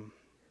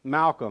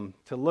Malcolm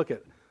to look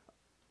at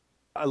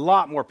a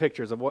lot more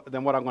pictures than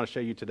what I'm going to show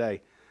you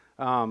today.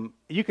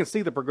 You can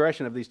see the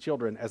progression of these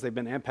children as they've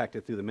been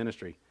impacted through the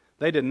ministry.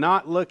 They did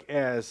not look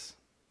as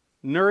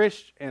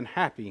nourished and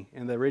happy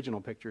in the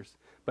original pictures.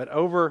 But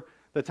over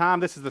the time,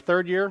 this is the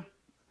third year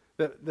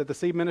that the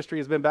seed ministry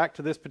has been back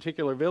to this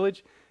particular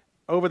village.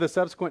 Over the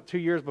subsequent 2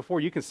 years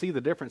before, you can see the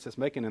difference it's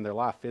making in their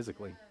life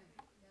physically.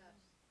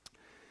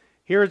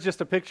 Here's just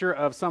a picture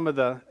of some of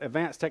the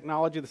advanced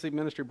technology the seed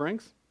ministry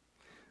brings.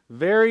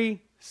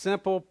 Very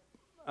simple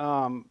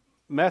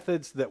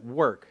methods that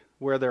work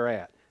where they're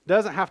at.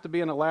 Doesn't have to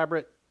be an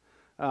elaborate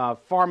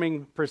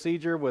farming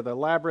procedure with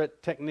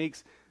elaborate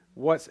techniques.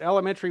 What's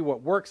elementary,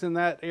 what works in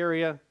that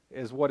area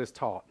is what is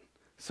taught,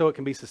 so it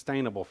can be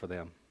sustainable for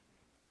them.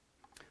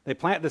 They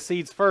plant the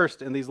seeds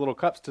first in these little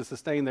cups to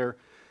sustain their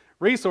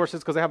resources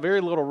because they have very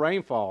little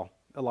rainfall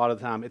a lot of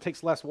the time. It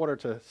takes less water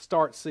to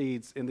start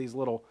seeds in these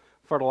little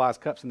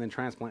fertilized cups and then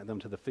transplant them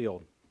to the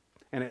field.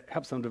 And it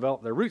helps them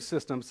develop their root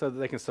system so that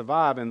they can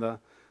survive in the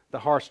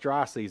harsh,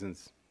 dry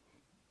seasons.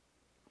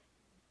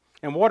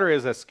 And water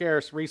is a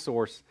scarce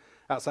resource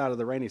outside of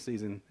the rainy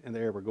season in the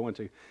area we're going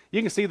to.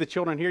 You can see the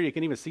children here. You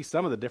can even see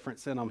some of the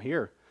difference in them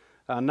here.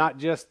 Not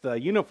just the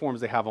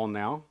uniforms they have on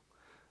now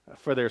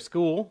for their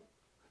school,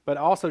 but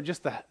also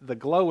just the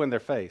glow in their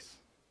face.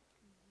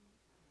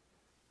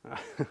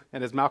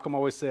 And as Malcolm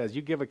always says,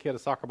 you give a kid a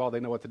soccer ball,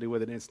 they know what to do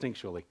with it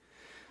instinctually.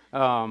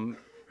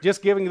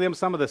 Just giving them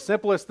some of the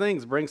simplest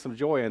things brings some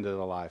joy into their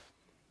life.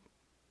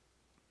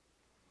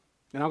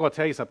 And I'm going to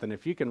tell you something.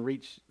 If you can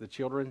reach the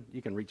children,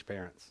 you can reach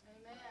parents.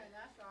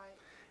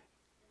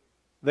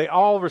 They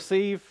all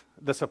receive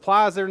the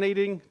supplies they're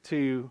needing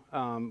to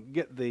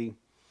get the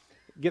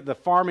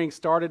farming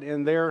started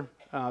in their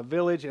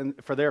village and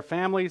for their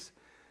families.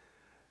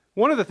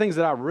 One of the things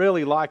that I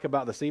really like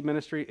about the seed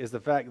ministry is the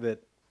fact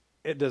that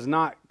it does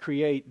not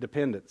create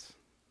dependence.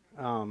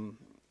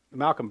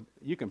 Malcolm,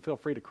 you can feel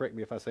free to correct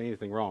me if I say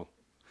anything wrong.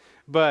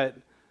 But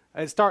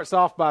it starts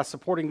off by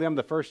supporting them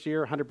the first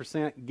year,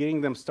 100%,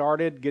 getting them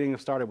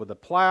started with a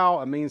plow,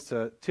 a means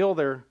to till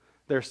their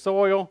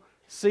soil,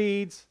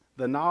 seeds,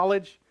 the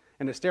knowledge,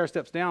 and it stair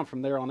steps down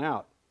from there on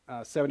out.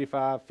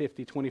 75,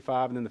 50,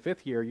 25, and then the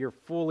fifth year, you're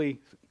fully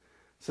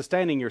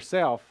sustaining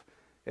yourself.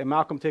 And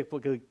Malcolm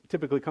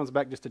typically comes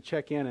back just to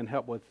check in and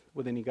help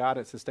with any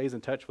guidance and stays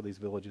in touch with these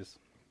villages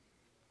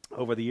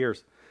over the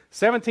years.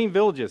 17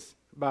 villages,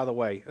 by the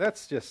way.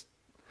 That's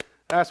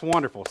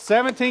wonderful.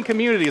 17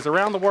 communities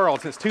around the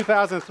world since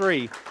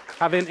 2003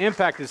 have been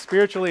impacted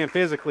spiritually and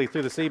physically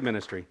through the seed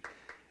ministry.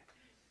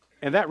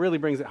 And that really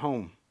brings it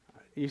home.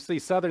 You see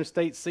Southern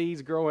State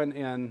seeds growing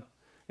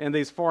in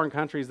these foreign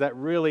countries. That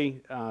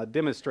really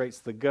demonstrates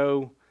the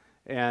go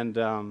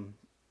and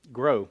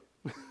grow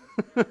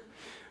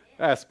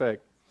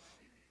aspect.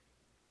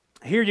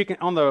 Here you can,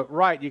 on the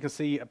right, you can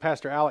see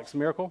Pastor Alex's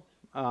miracle.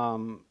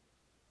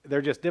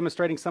 They're just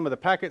demonstrating some of the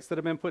packets that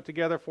have been put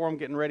together for them,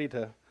 getting ready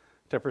to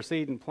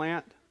proceed and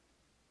plant.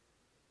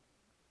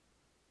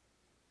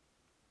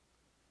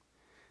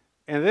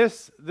 And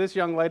this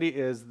young lady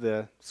is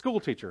the school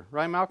teacher,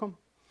 right, Malcolm?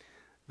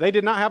 They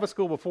did not have a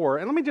school before.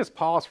 And let me just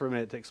pause for a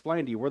minute to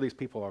explain to you where these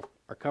people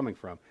are coming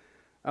from.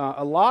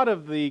 A lot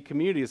of the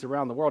communities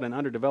around the world in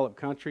underdeveloped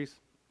countries,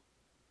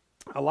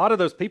 a lot of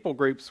those people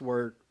groups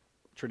were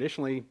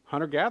traditionally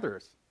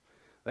hunter-gatherers.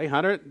 They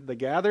hunted, they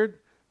gathered,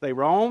 they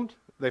roamed,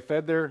 they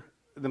fed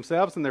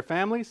themselves and their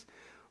families.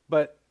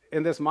 But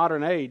in this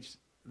modern age,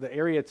 the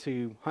area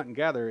to hunt and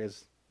gather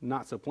is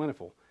not so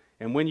plentiful.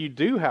 And when you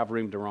do have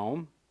room to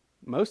roam,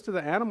 most of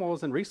the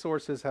animals and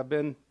resources have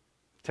been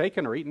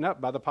taken or eaten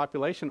up by the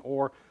population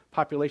or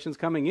populations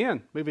coming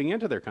in, moving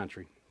into their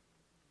country.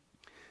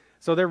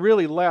 So they're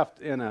really left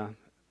in a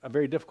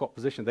very difficult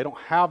position. They don't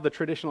have the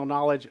traditional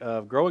knowledge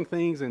of growing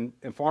things and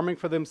farming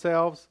for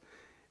themselves.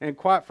 And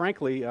quite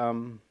frankly, a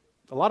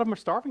lot of them are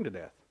starving to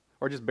death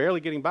or just barely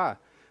getting by.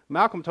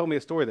 Malcolm told me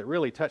a story that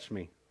really touched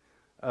me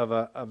of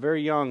a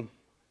very young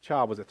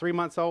child. Was it 3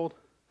 months old?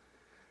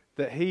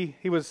 That he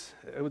was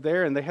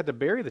there and they had to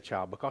bury the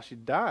child because she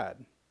died.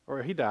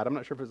 Or he died. I'm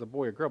not sure if it was a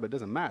boy or girl, but it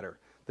doesn't matter.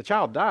 The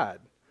child died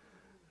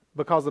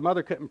because the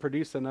mother couldn't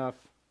produce enough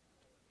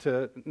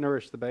to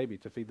nourish the baby,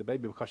 to feed the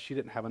baby, because she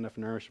didn't have enough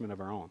nourishment of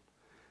her own.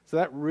 So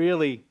that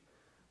really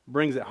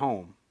brings it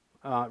home.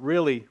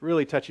 Really,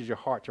 really touches your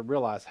heart to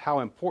realize how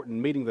important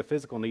meeting the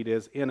physical need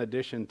is in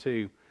addition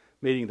to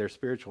meeting their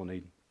spiritual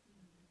need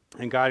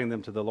and guiding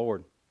them to the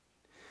Lord.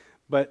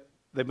 But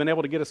they've been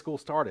able to get a school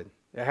started.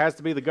 It has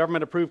to be the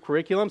government-approved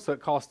curriculum, so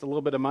it costs a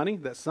little bit of money.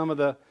 That some of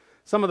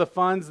the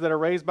funds that are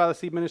raised by the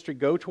seed ministry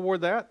go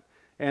toward that.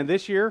 And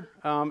this year,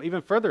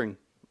 even furthering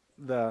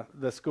the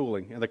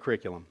schooling and the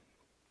curriculum.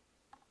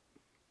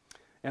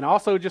 And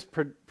also just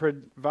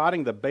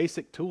providing the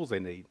basic tools they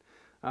need.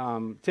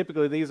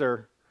 Typically, these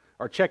are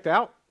checked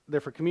out.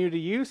 They're for community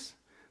use.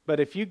 But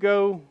if you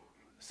go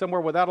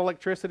somewhere without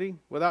electricity,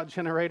 without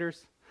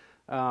generators,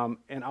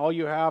 and all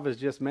you have is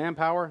just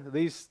manpower,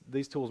 these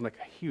tools make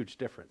a huge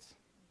difference.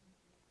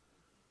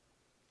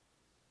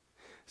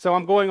 So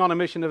I'm going on a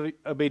mission of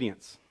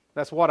obedience.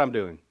 That's what I'm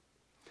doing.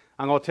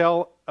 I'm going to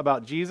tell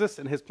about Jesus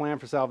and his plan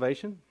for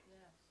salvation.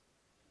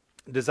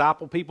 Yes.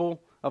 Disciple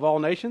people of all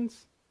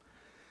nations.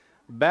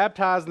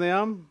 Baptize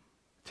them.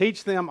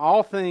 Teach them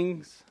all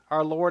things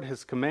our Lord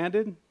has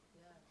commanded. Yes.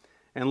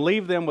 And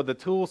leave them with the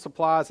tools,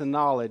 supplies, and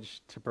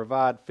knowledge to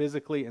provide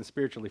physically and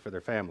spiritually for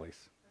their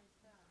families.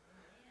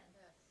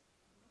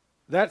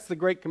 That's the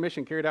Great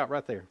Commission carried out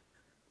right there.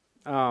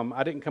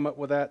 I didn't come up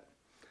with that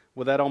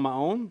on my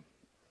own.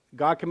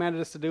 God commanded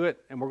us to do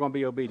it, and we're going to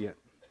be obedient.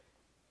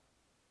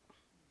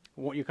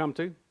 Won't you come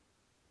too?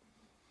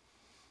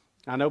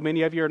 I know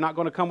many of you are not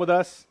going to come with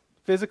us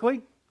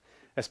physically,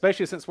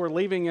 especially since we're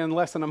leaving in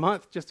less than a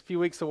month, just a few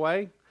weeks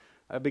away.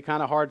 It'd be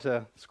kind of hard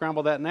to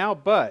scramble that now,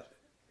 but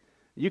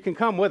you can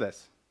come with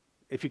us.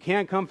 If you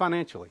can, come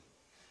financially.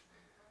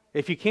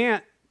 If you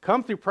can't,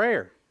 come through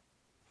prayer.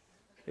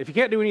 If you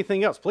can't do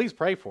anything else, please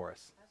pray for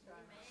us.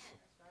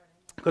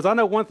 Because I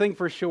know one thing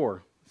for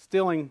sure,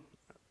 stealing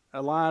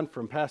a line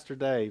from Pastor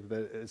Dave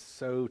that is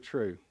so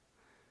true.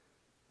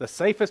 The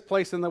safest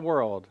place in the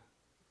world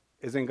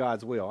is in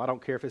God's will. I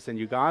don't care if it's in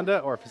Uganda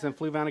or if it's in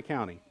Fluvanna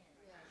County.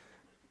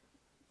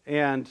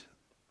 And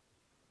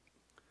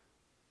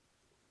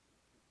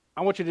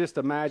I want you to just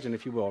imagine,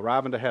 if you will,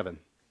 arriving to heaven.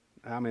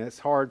 I mean, it's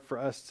hard for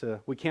us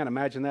we can't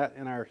imagine that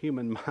in our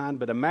human mind,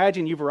 but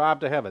imagine you've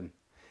arrived to heaven.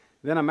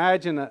 Then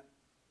imagine a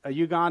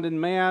Ugandan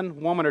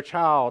man, woman, or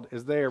child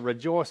is there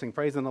rejoicing,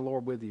 praising the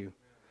Lord with you.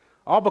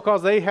 All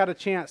because they had a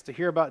chance to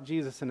hear about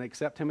Jesus and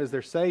accept him as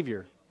their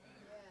Savior.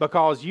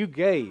 Because you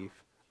gave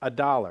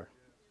 $1.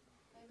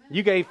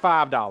 You gave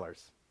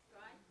 $5.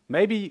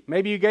 Maybe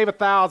you gave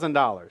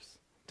 $1,000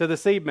 to the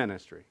seed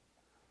ministry.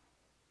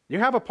 You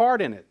have a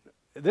part in it.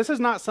 This is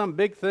not some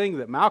big thing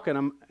that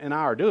Malcolm and I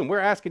are doing. We're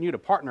asking you to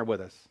partner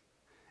with us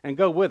and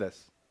go with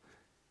us.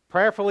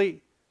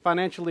 Prayerfully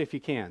financially if you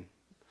can.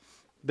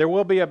 There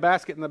will be a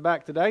basket in the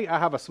back today. I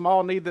have a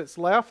small need that's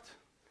left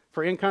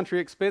for in-country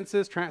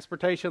expenses,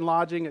 transportation,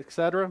 lodging,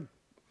 etc.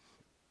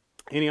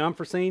 Any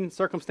unforeseen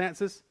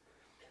circumstances.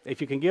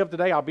 If you can give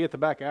today, I'll be at the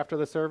back after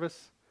the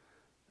service.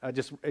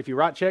 Just if you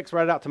write checks,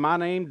 write it out to my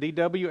name,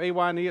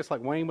 D-W-A-Y-N-E. It's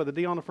like Wayne with a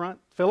D on the front.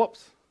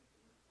 Phillips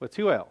with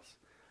 2 L's.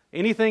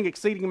 Anything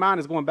exceeding mine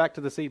is going back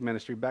to the seed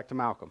ministry, back to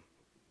Malcolm.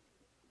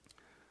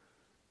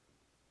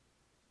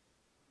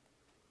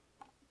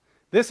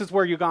 This is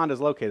where Uganda is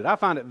located. I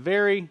find it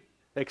very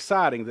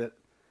exciting that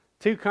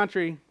 2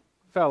 country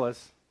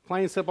fellas,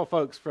 plain simple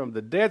folks from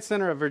the dead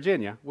center of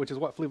Virginia, which is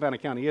what Fluvanna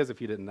County is if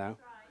you didn't know,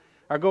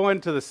 are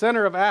going to the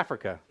center of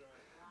Africa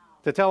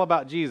to tell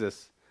about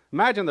Jesus.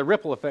 Imagine the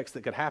ripple effects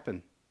that could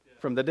happen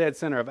from the dead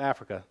center of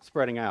Africa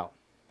spreading out.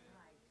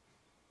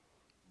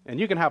 And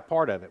you can have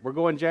part of it. We're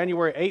going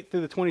January 8th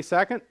through the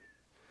 22nd.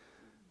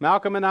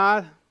 Malcolm and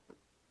I,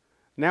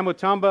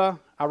 Namutumba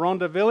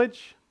Aronda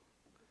Village,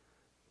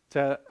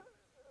 to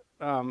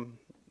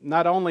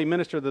not only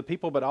minister to the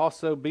people, but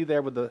also be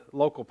there with the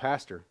local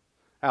pastor,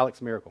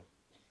 Alex Miracle.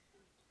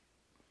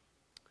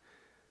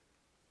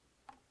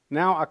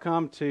 Now I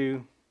come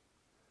to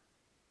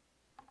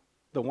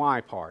the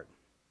why part.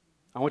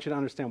 I want you to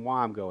understand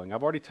why I'm going.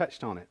 I've already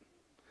touched on it.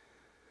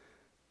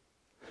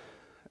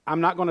 I'm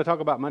not going to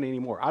talk about money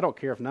anymore. I don't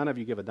care if none of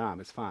you give a dime.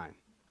 It's fine.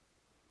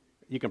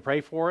 You can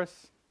pray for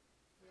us,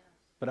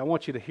 but I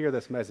want you to hear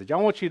this message. I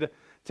want you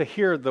to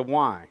hear the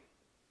why.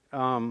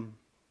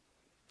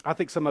 I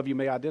think some of you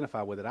may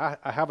identify with it. I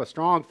have a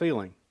strong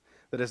feeling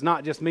that it's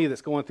not just me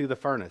that's going through the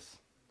furnace.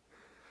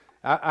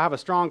 I have a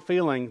strong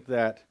feeling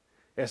that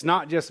it's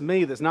not just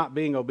me that's not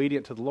being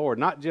obedient to the Lord,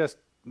 not just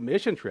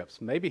mission trips.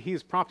 Maybe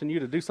He's prompting you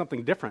to do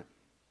something different,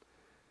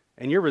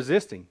 and you're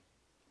resisting.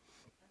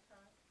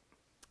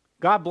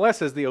 God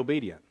blesses the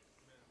obedient.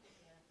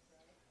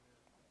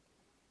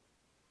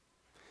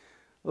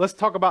 Let's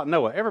talk about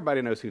Noah.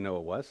 Everybody knows who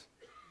Noah was.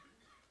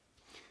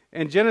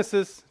 In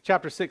Genesis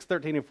chapter 6,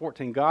 13 and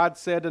 14, God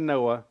said to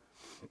Noah,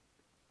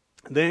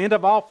 "The end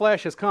of all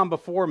flesh has come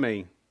before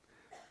me,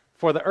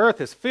 for the earth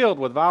is filled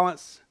with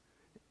violence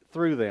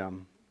through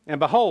them. And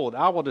behold,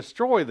 I will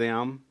destroy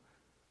them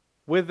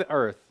with the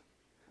earth.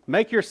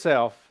 Make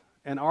yourself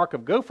an ark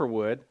of gopher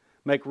wood,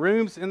 make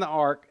rooms in the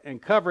ark,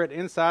 and cover it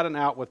inside and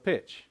out with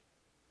pitch."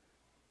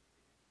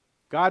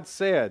 God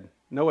said,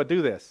 Noah,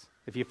 do this.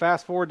 If you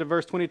fast forward to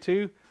verse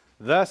 22,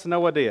 thus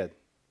Noah did,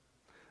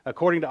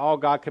 according to all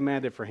God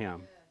commanded for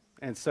him.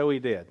 And so he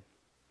did.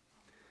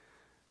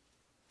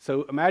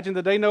 So imagine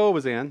the day Noah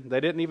was in. They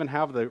didn't even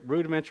have the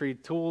rudimentary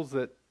tools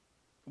that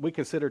we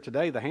consider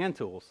today the hand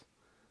tools.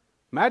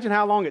 Imagine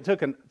how long it took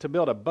to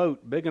build a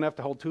boat big enough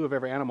to hold 2 of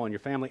every animal in your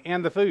family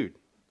and the food.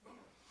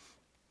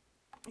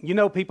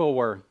 People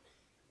were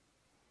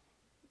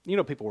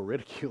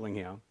ridiculing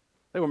him.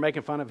 They were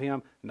making fun of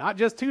him, not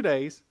just 2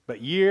 days,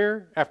 but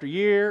year after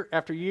year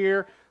after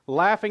year,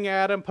 laughing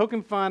at him,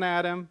 poking fun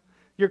at him.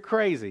 You're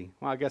crazy.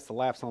 Well, I guess the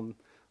laugh's on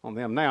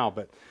them now,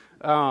 but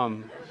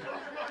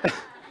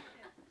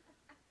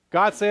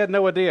God said,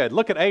 Noah did.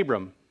 Look at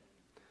Abram.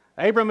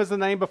 Abram is the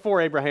name before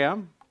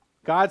Abraham.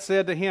 God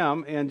said to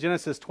him in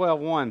Genesis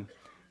 12:1,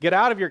 "Get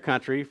out of your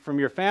country, from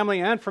your family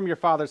and from your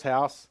father's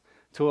house,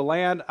 to a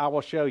land I will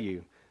show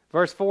you."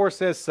 Verse 4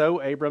 says, "So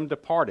Abram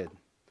departed,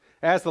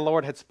 as the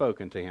Lord had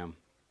spoken to him.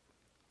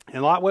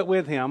 And Lot went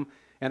with him,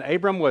 and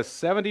Abram was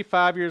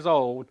 75 years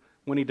old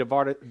when he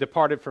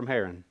departed from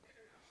Haran."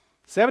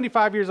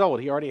 75 years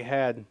old. He already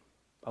had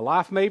a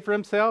life made for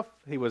himself.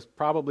 He was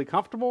probably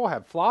comfortable,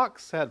 had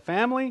flocks, had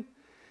family.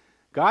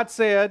 God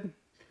said,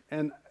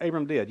 and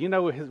Abram did.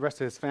 The rest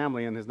of his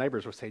family and his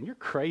neighbors were saying, "You're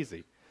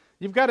crazy.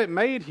 You've got it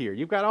made here.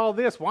 You've got all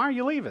this. Why are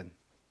you leaving?"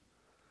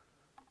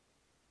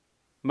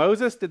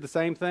 Moses did the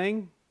same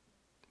thing.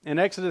 In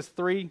Exodus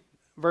 3,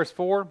 verse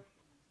 4,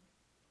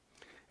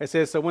 it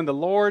says, "So when the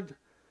Lord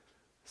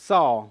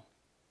saw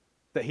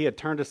that he had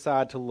turned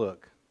aside to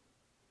look,"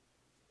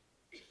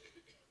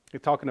 you're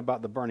talking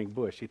about the burning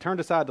bush. He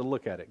turned aside to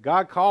look at it.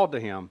 God called to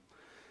him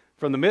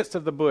from the midst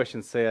of the bush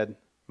and said,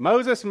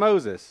 "Moses,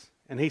 Moses."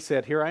 And he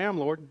said, "Here I am,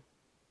 Lord."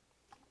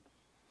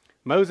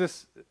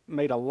 Moses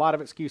made a lot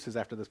of excuses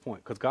after this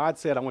point because God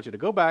said, "I want you to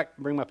go back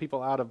and bring my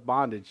people out of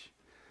bondage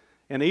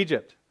in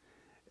Egypt."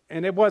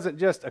 And it wasn't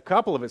just a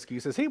couple of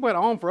excuses. He went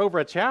on for over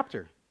a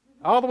chapter,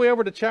 all the way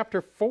over to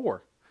chapter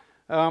 4.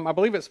 I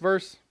believe it's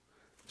verse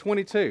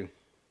 22.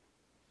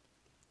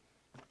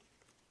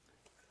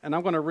 And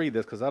I'm going to read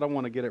this because I don't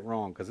want to get it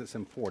wrong because it's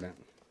important.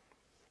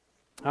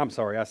 I'm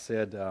sorry, I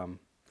said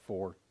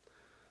 4.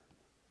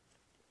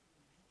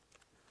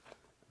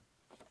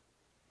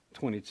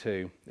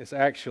 22. It's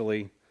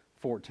actually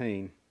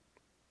 14.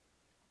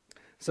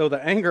 "So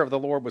the anger of the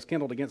Lord was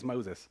kindled against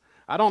Moses."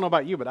 I don't know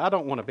about you, but I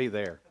don't want to be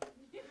there.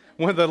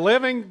 When the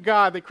living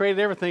God that created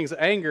everything's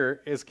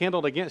anger is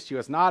kindled against you,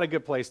 it's not a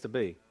good place to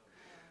be.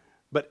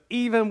 But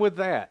even with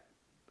that,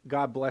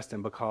 God blessed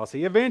him because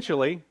he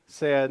eventually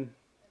said,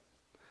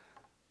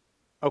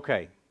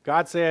 okay,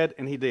 God said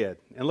and he did.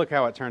 And look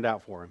how it turned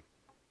out for him.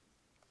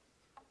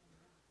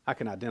 I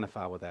can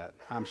identify with that.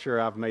 I'm sure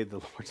I've made the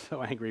Lord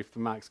so angry for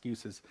my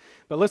excuses.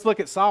 But let's look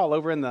at Saul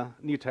over in the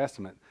New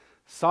Testament.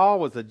 Saul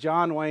was the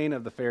John Wayne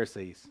of the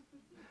Pharisees.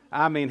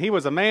 I mean, he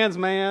was a man's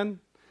man.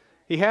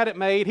 He had it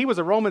made. He was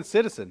a Roman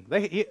citizen.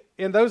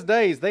 In those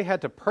days, they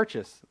had to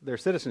purchase their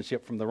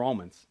citizenship from the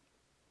Romans.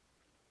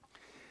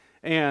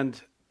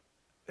 And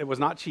it was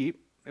not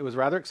cheap. It was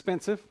rather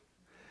expensive.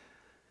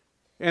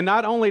 And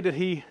not only did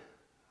he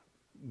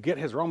get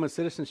his Roman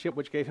citizenship,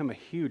 which gave him a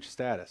huge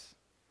status,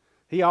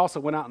 he also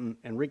went out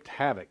and wreaked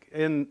havoc.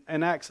 In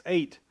Acts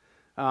 8,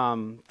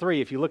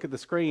 3, if you look at the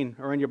screen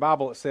or in your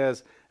Bible, it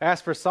says,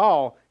 as for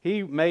Saul,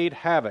 he made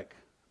havoc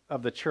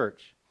of the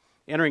church,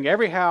 entering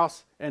every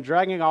house and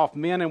dragging off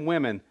men and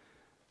women,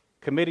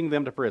 committing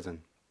them to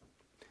prison.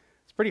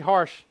 It's pretty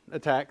harsh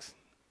attacks.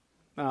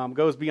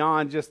 Goes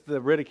beyond just the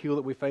ridicule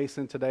that we face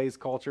in today's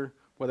culture,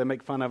 where they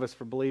make fun of us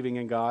for believing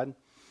in God.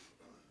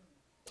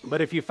 But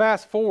if you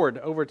fast forward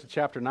over to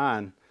chapter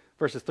 9,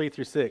 verses 3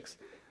 through 6,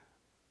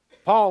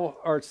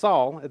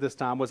 Saul at this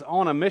time was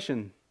on a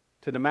mission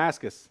to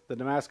Damascus, the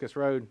Damascus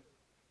Road,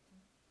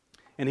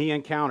 and he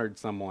encountered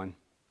someone.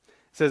 It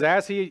says,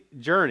 as he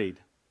journeyed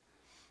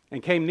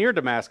and came near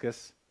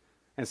Damascus,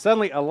 and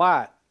suddenly a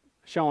light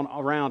shone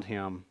around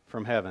him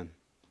from heaven.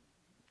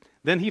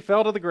 Then he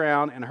fell to the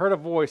ground and heard a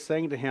voice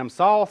saying to him,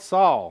 Saul,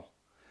 Saul,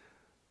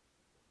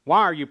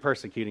 why are you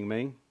persecuting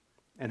me?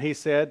 And he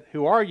said,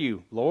 who are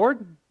you,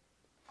 Lord?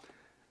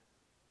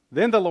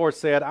 Then the Lord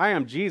said, I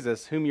am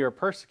Jesus, whom you are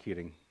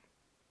persecuting.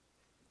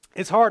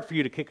 It's hard for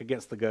you to kick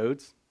against the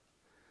goads.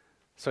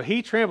 So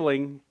he,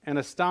 trembling and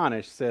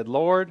astonished, said,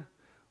 Lord,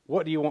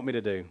 what do you want me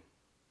to do?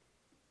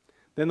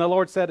 Then the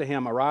Lord said to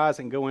him, arise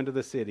and go into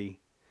the city,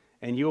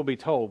 and you will be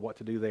told what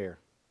to do there.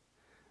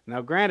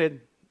 Now granted,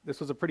 this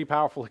was a pretty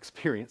powerful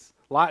experience.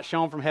 Light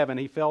shone from heaven.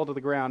 He fell to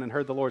the ground and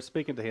heard the Lord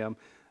speaking to him.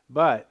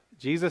 But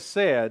Jesus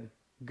said,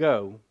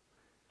 go,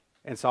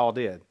 and Saul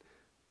did.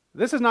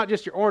 This is not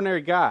just your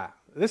ordinary guy.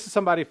 This is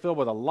somebody filled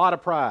with a lot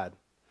of pride.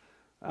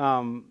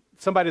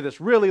 Somebody that's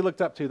really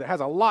looked up to, that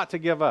has a lot to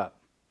give up.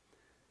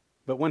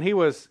 But when he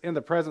was in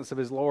the presence of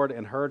his Lord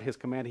and heard his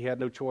command, he had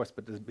no choice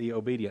but to be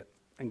obedient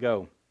and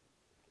go.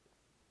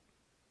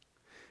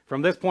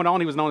 From this point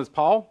on, he was known as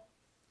Paul.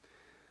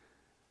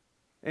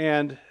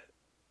 And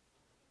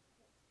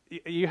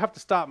you have to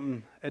stop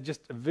and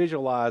just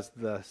visualize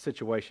the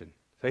situation.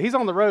 So he's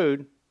on the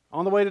road,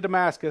 on the way to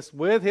Damascus,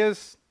 with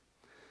his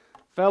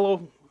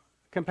fellow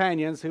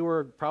companions who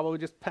were probably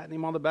just patting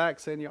him on the back,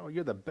 saying,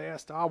 you're the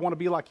best. I want to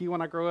be like you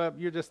when I grow up.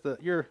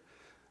 You're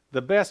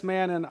the best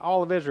man in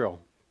all of Israel.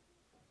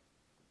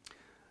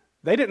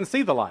 They didn't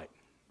see the light,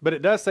 but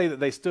it does say that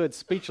they stood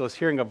speechless,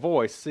 hearing a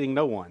voice, seeing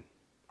no one.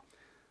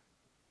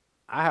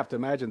 I have to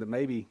imagine that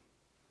maybe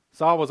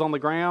Saul was on the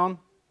ground,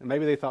 and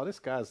maybe they thought, this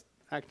guy's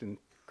acting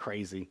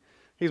crazy.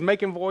 He's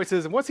making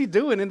voices, and what's he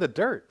doing in the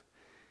dirt?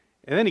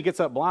 And then he gets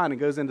up blind and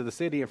goes into the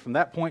city, and from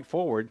that point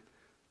forward,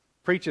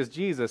 preaches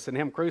Jesus and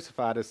him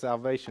crucified as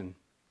salvation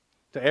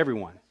to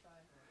everyone.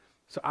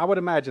 So I would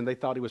imagine they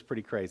thought he was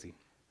pretty crazy.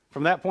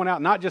 From that point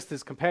out, not just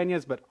his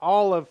companions, but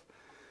all of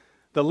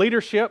the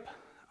leadership,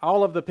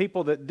 all of the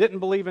people that didn't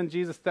believe in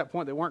Jesus at that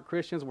point, that weren't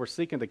Christians, were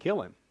seeking to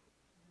kill him.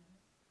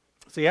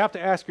 So you have to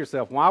ask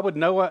yourself, why would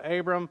Noah,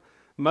 Abram,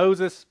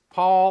 Moses,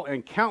 Paul,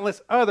 and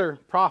countless other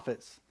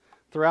prophets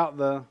throughout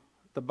the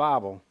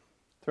Bible,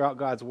 throughout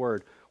God's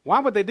Word, why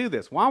would they do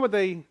this? Why would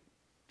they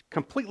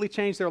completely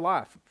change their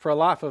life for a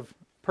life of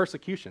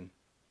persecution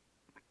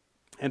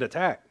and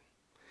attack?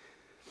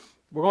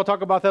 We're going to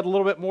talk about that a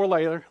little bit more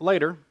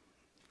later.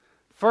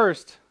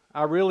 First,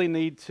 I really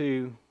need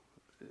to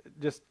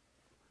just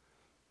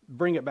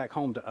bring it back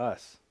home to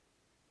us.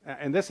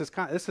 And this is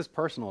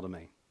personal to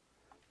me,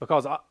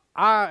 because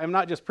I am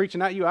not just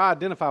preaching at you. I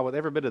identify with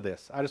every bit of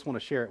this. I just want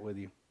to share it with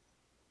you.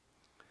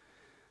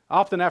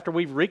 Often after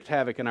we've wreaked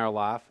havoc in our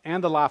life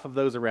and the life of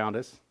those around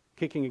us,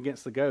 kicking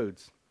against the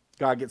goads,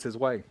 God gets his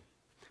way.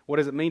 What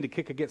does it mean to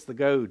kick against the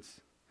goads?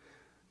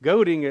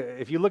 Goading,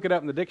 if you look it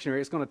up in the dictionary,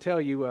 it's going to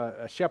tell you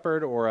a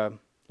shepherd or a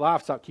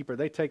livestock keeper,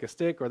 they take a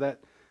stick or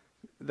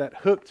that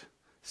hooked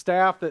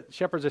staff that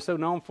shepherds are so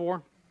known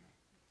for,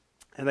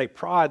 and they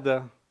try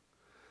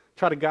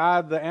to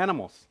guide the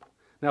animals.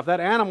 Now, if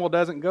that animal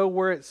doesn't go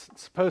where it's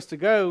supposed to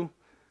go,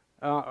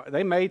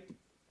 they may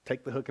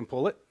take the hook and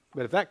pull it.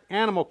 But if that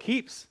animal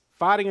keeps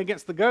fighting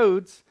against the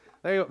goads,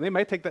 they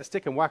may take that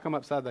stick and whack them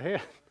upside the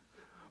head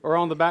or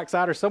on the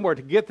backside or somewhere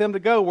to get them to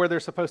go where they're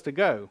supposed to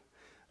go.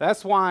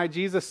 That's why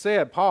Jesus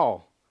said,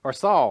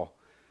 Saul,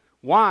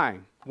 why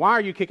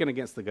are you kicking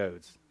against the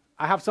goads?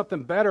 I have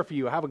something better for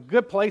you. I have a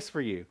good place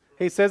for you.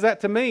 He says that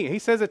to me. He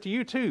says it to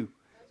you too.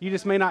 You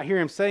just may not hear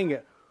him saying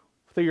it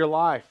through your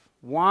life.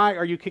 Why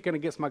are you kicking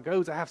against my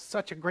goads? I have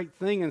such a great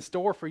thing in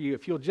store for you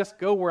if you'll just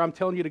go where I'm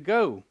telling you to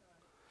go.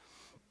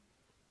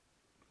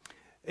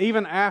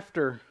 Even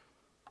after,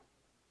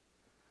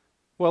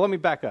 well, let me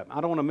back up.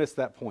 I don't want to miss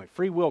that point.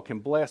 Free will can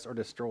bless or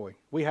destroy.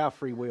 We have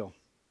free will.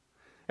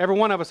 Every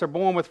one of us are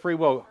born with free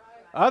will.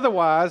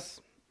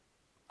 Otherwise,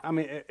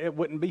 it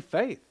wouldn't be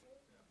faith.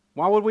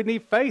 Why would we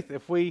need faith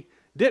if we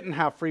didn't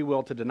have free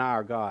will to deny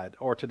our God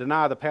or to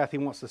deny the path he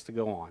wants us to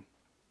go on.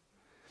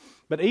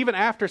 But even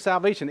after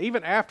salvation,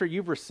 even after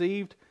you've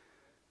received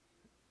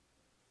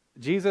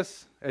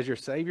Jesus as your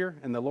Savior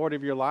and the Lord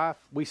of your life,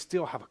 we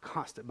still have a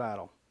constant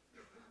battle.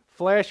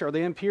 Flesh or the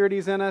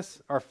impurities in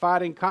us are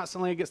fighting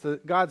constantly against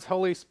God's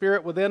Holy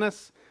Spirit within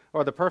us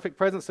or the perfect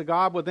presence of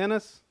God within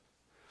us.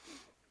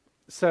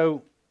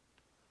 So,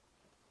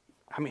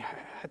 I mean,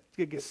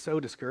 it gets so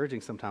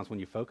discouraging sometimes when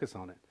you focus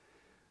on it.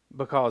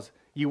 Because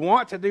you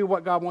want to do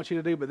what God wants you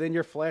to do, but then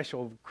your flesh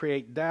will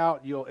create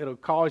doubt. It'll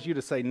cause you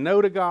to say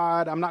no to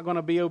God. I'm not going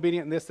to be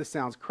obedient in this. This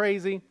sounds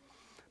crazy.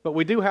 But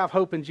we do have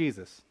hope in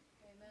Jesus.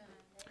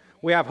 Amen.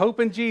 We have hope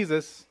in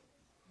Jesus,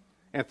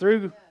 and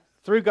through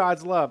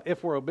God's love,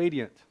 if we're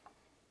obedient.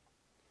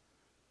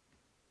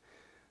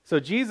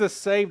 So Jesus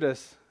saved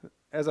us,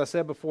 as I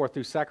said before,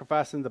 through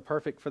sacrificing the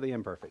perfect for the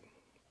imperfect.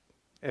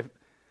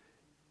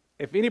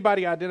 If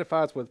anybody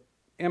identifies with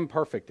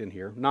imperfect in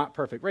here, not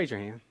perfect, raise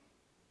your hand.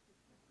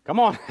 Come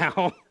on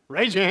now,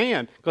 raise your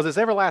hand, because it's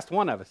every last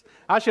one of us.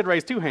 I should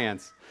raise 2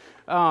 hands.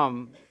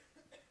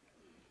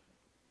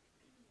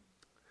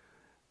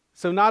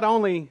 So not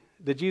only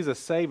did Jesus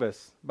save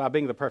us by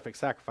being the perfect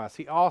sacrifice,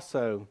 he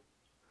also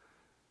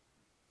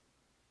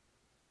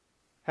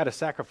had a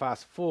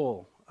sacrifice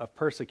full of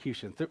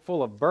persecution,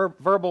 full of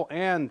verbal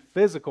and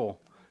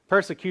physical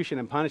persecution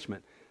and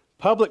punishment.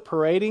 Public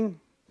parading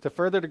to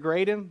further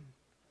degrade him.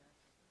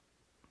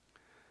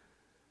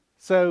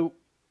 So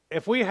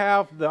if we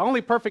have the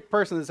only perfect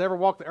person that's ever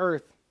walked the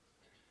earth,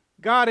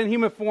 God in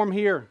human form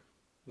here,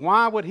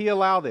 why would he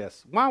allow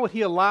this? Why would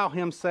he allow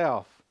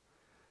himself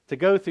to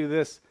go through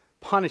this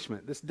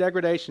punishment, this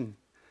degradation?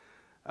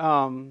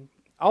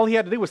 All he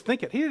had to do was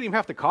think it. He didn't even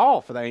have to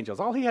call for the angels.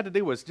 All he had to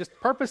do was just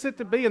purpose it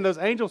to be, and those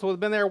angels would have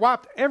been there,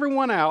 wiped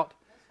everyone out,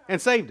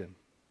 and saved him.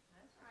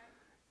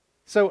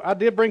 So I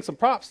did bring some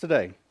props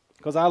today,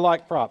 because I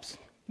like props.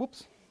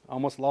 Whoops, I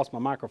almost lost my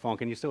microphone.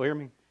 Can you still hear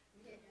me?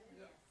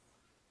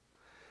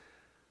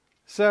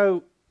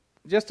 So,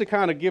 just to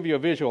kind of give you a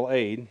visual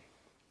aid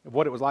of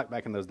what it was like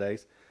back in those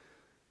days,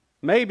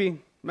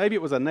 maybe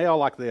it was a nail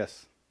like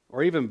this,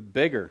 or even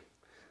bigger,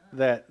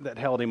 that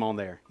held him on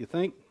there. You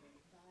think?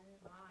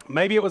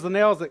 Maybe it was the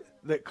nails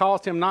that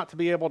caused him not to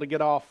be able to get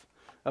off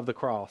of the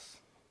cross.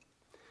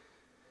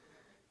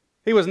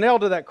 He was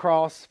nailed to that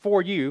cross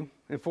for you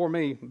and for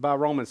me by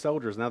Roman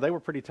soldiers. Now, they were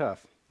pretty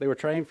tough. They were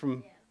trained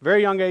from a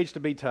very young age to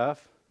be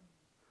tough.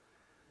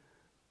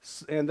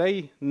 And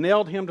they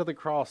nailed him to the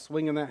cross,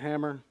 swinging that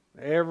hammer.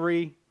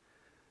 Every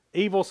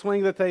evil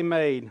swing that they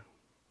made,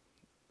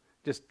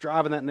 just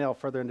driving that nail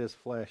further into his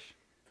flesh.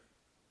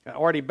 An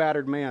already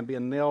battered man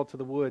being nailed to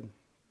the wood.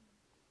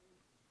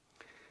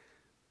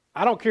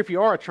 I don't care if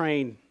you are a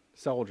trained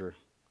soldier.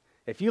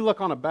 If you look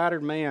on a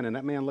battered man and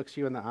that man looks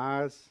you in the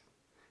eyes,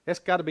 it's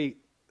got to be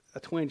a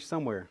twinge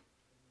somewhere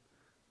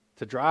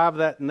to drive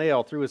that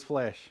nail through his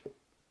flesh.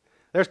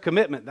 There's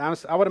commitment.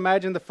 I would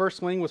imagine the first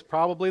swing was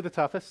probably the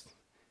toughest,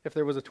 if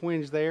there was a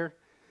twinge there.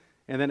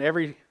 And then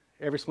every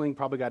swing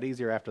probably got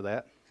easier after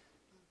that.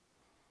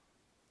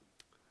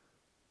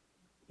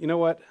 You know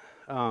what?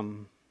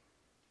 Don't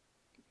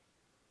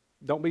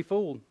be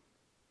fooled.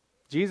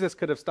 Jesus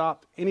could have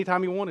stopped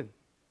anytime he wanted.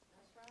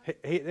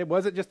 It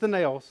wasn't just the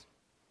nails.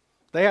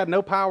 They had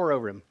no power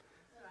over him.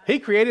 He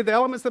created the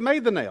elements that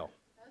made the nail.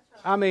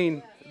 I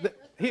mean,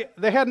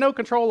 they had no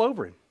control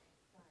over him.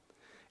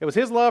 It was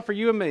his love for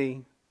you and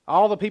me,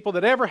 all the people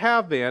that ever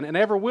have been and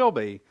ever will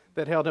be,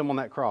 that held him on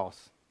that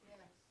cross.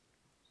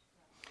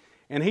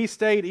 And he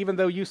stayed even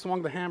though you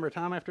swung the hammer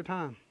time after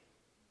time.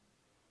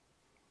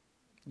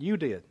 You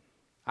did.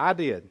 I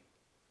did.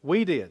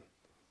 We did.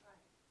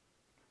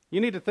 You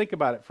need to think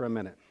about it for a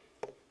minute.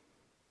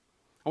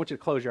 I want you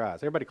to close your eyes.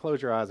 Everybody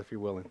close your eyes if you're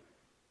willing.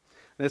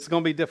 And it's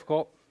going to be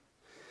difficult.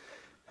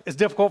 It's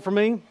difficult for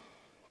me,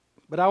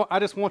 but I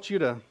just want you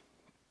to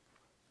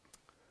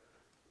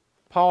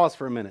pause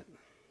for a minute.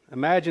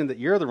 Imagine that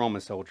you're the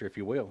Roman soldier, if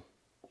you will,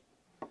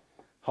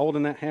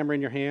 holding that hammer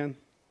in your hand,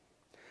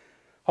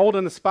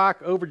 holding the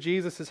spike over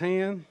Jesus'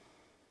 hand,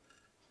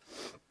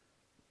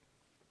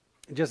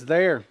 just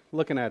there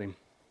looking at him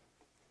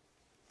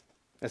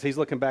as he's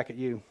looking back at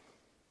you.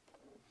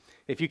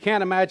 If you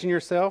can't imagine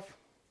yourself,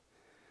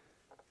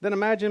 then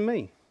imagine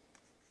me.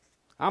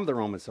 I'm the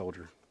Roman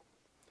soldier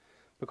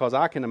because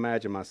I can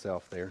imagine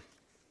myself there,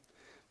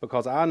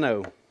 because I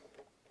know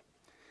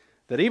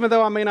that even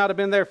though I may not have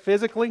been there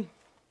physically,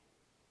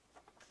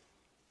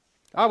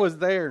 I was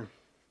there.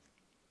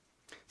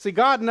 See,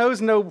 God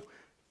knows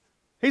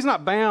He's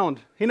not bound.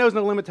 He knows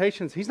no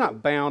limitations. He's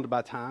not bound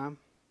by time.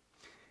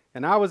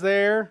 And I was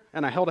there,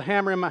 and I held a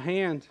hammer in my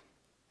hand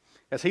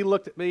as he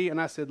looked at me, and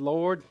I said,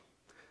 Lord,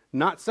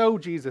 not so,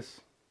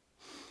 Jesus.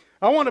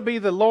 I want to be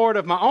the Lord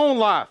of my own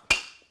life.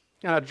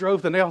 And I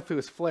drove the nail through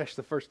his flesh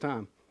the first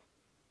time.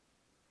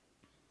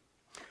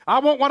 I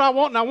want what I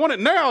want, and I want it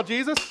now,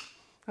 Jesus.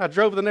 I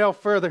drove the nail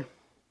further.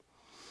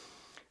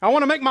 I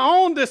want to make my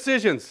own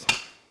decisions.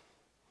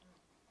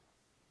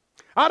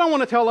 I don't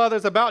want to tell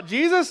others about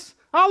Jesus.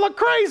 I'll look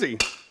crazy.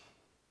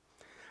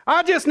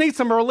 I just need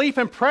some relief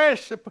and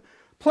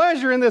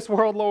pleasure in this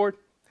world, Lord.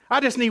 I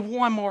just need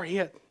one more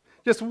hit.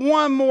 Just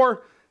one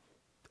more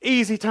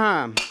easy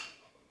time.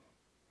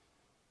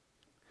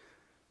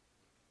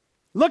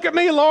 Look at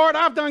me, Lord.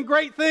 I've done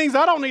great things.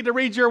 I don't need to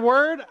read your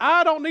word.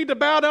 I don't need to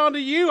bow down to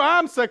you.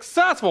 I'm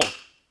successful.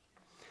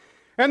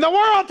 And the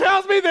world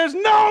tells me there's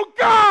no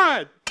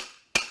God.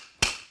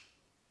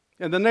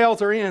 And the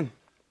nails are in.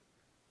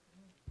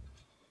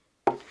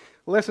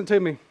 Listen to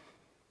me.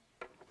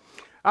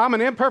 I'm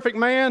an imperfect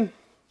man.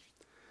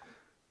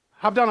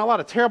 I've done a lot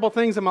of terrible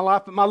things in my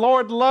life, but my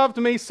Lord loved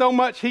me so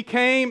much, he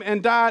came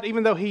and died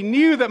even though he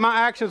knew that my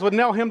actions would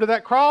nail him to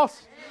that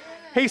cross.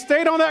 He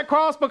stayed on that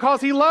cross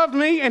because he loved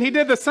me, and he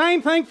did the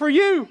same thing for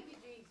you.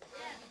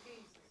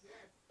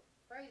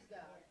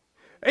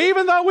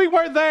 Even though we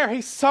weren't there,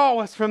 he saw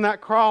us from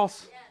that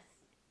cross.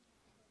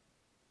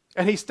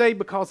 And he stayed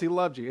because he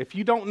loved you. If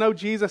you don't know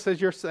Jesus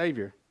as your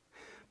Savior,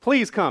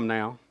 please come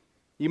now.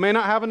 You may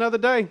not have another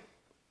day.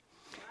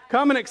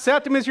 Come and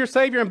accept him as your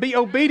Savior and be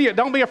obedient.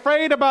 Don't be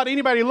afraid about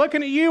anybody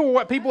looking at you or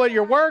what people at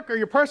your work or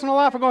your personal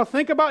life are going to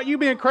think about you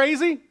being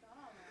crazy.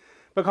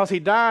 Because he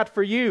died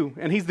for you,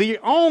 and he's the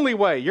only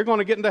way you're going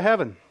to get into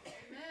heaven.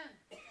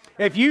 Amen.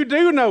 If you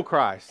do know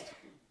Christ,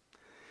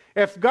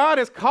 if God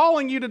is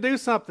calling you to do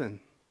something,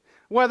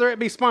 whether it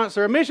be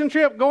sponsor a mission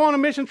trip, go on a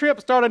mission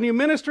trip, start a new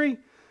ministry,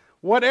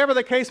 whatever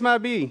the case might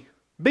be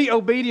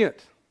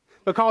obedient,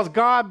 because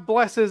God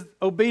blesses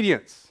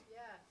obedience.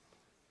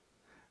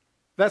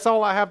 That's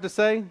all I have to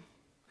say.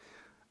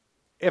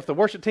 If the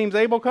worship team's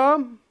able,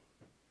 come.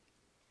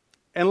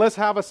 And let's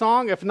have a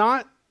song. If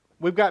not,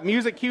 we've got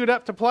music queued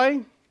up to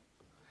play.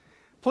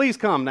 Please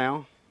come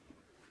now.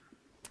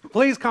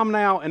 Please come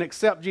now and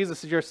accept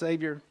Jesus as your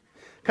Savior.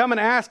 Come and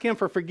ask him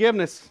for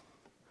forgiveness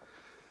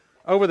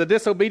over the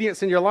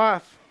disobedience in your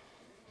life.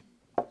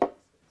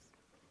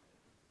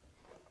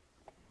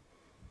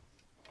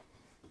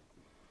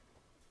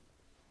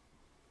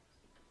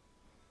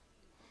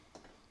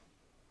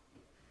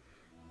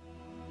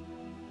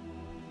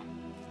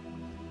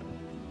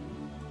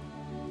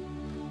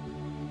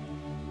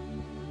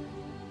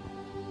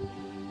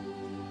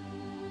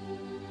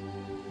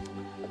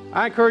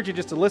 I encourage you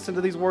just to listen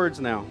to these words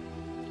now,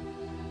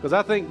 because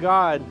I think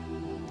God,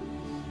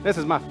 this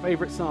is my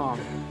favorite song.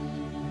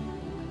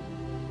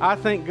 I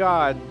think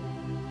God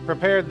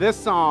prepared this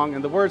song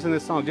and the words in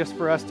this song just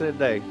for us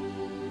today.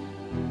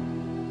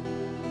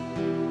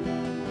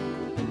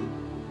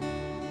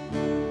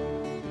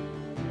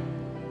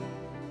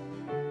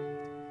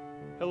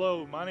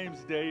 Hello, my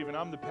name's Dave, and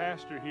I'm the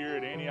pastor here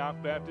at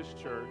Antioch Baptist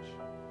Church.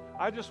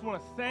 I just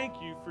want to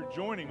thank you for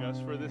joining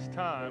us for this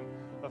time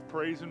of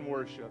praise and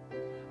worship.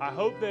 I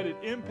hope that it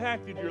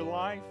impacted your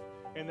life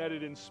and that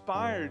it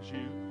inspired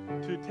you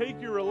to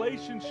take your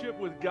relationship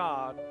with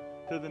God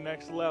to the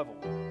next level.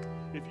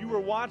 If you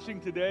were watching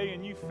today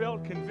and you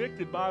felt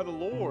convicted by the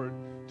Lord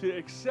to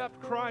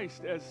accept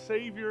Christ as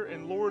Savior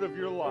and Lord of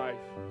your life,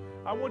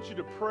 I want you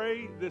to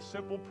pray this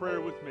simple prayer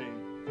with me.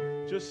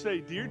 Just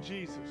say, "Dear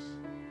Jesus,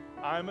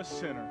 I'm a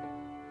sinner.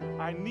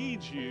 I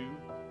need you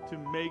to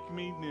make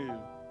me new.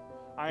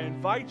 I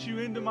invite you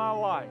into my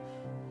life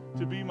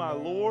to be my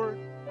Lord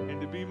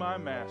and to be my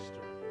master.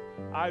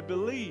 I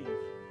believe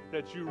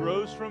that you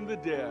rose from the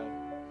dead,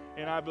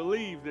 and I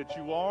believe that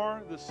you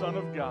are the Son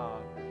of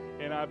God,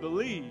 and I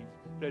believe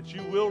that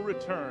you will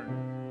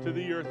return to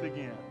the earth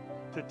again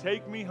to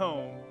take me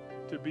home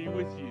to be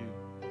with you.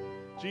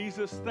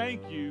 Jesus,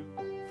 thank you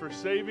for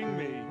saving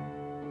me.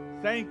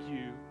 Thank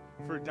you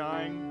for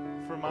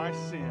dying for my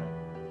sin.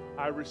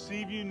 I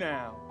receive you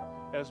now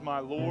as my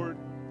Lord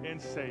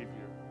and Savior.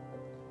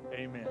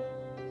 Amen."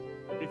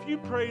 If you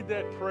prayed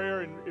that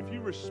prayer and if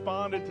you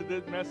responded to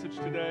this message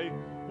today,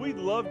 we'd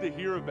love to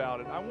hear about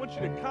it. I want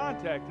you to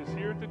contact us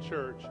here at the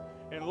church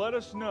and let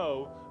us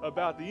know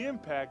about the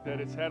impact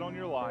that it's had on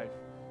your life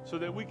so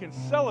that we can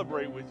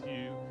celebrate with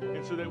you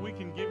and so that we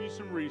can give you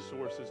some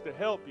resources to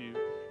help you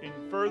in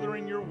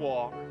furthering your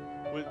walk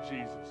with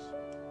Jesus.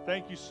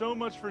 Thank you so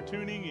much for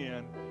tuning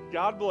in.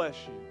 God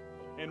bless you.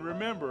 And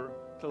remember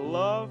to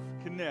love,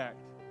 connect,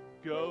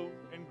 go,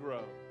 and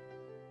grow.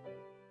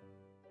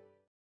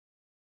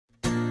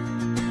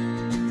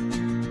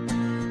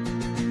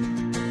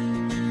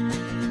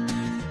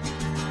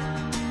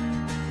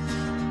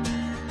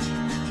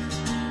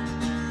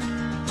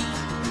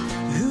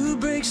 Who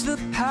breaks the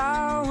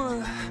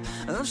power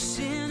of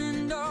sin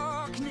and darkness?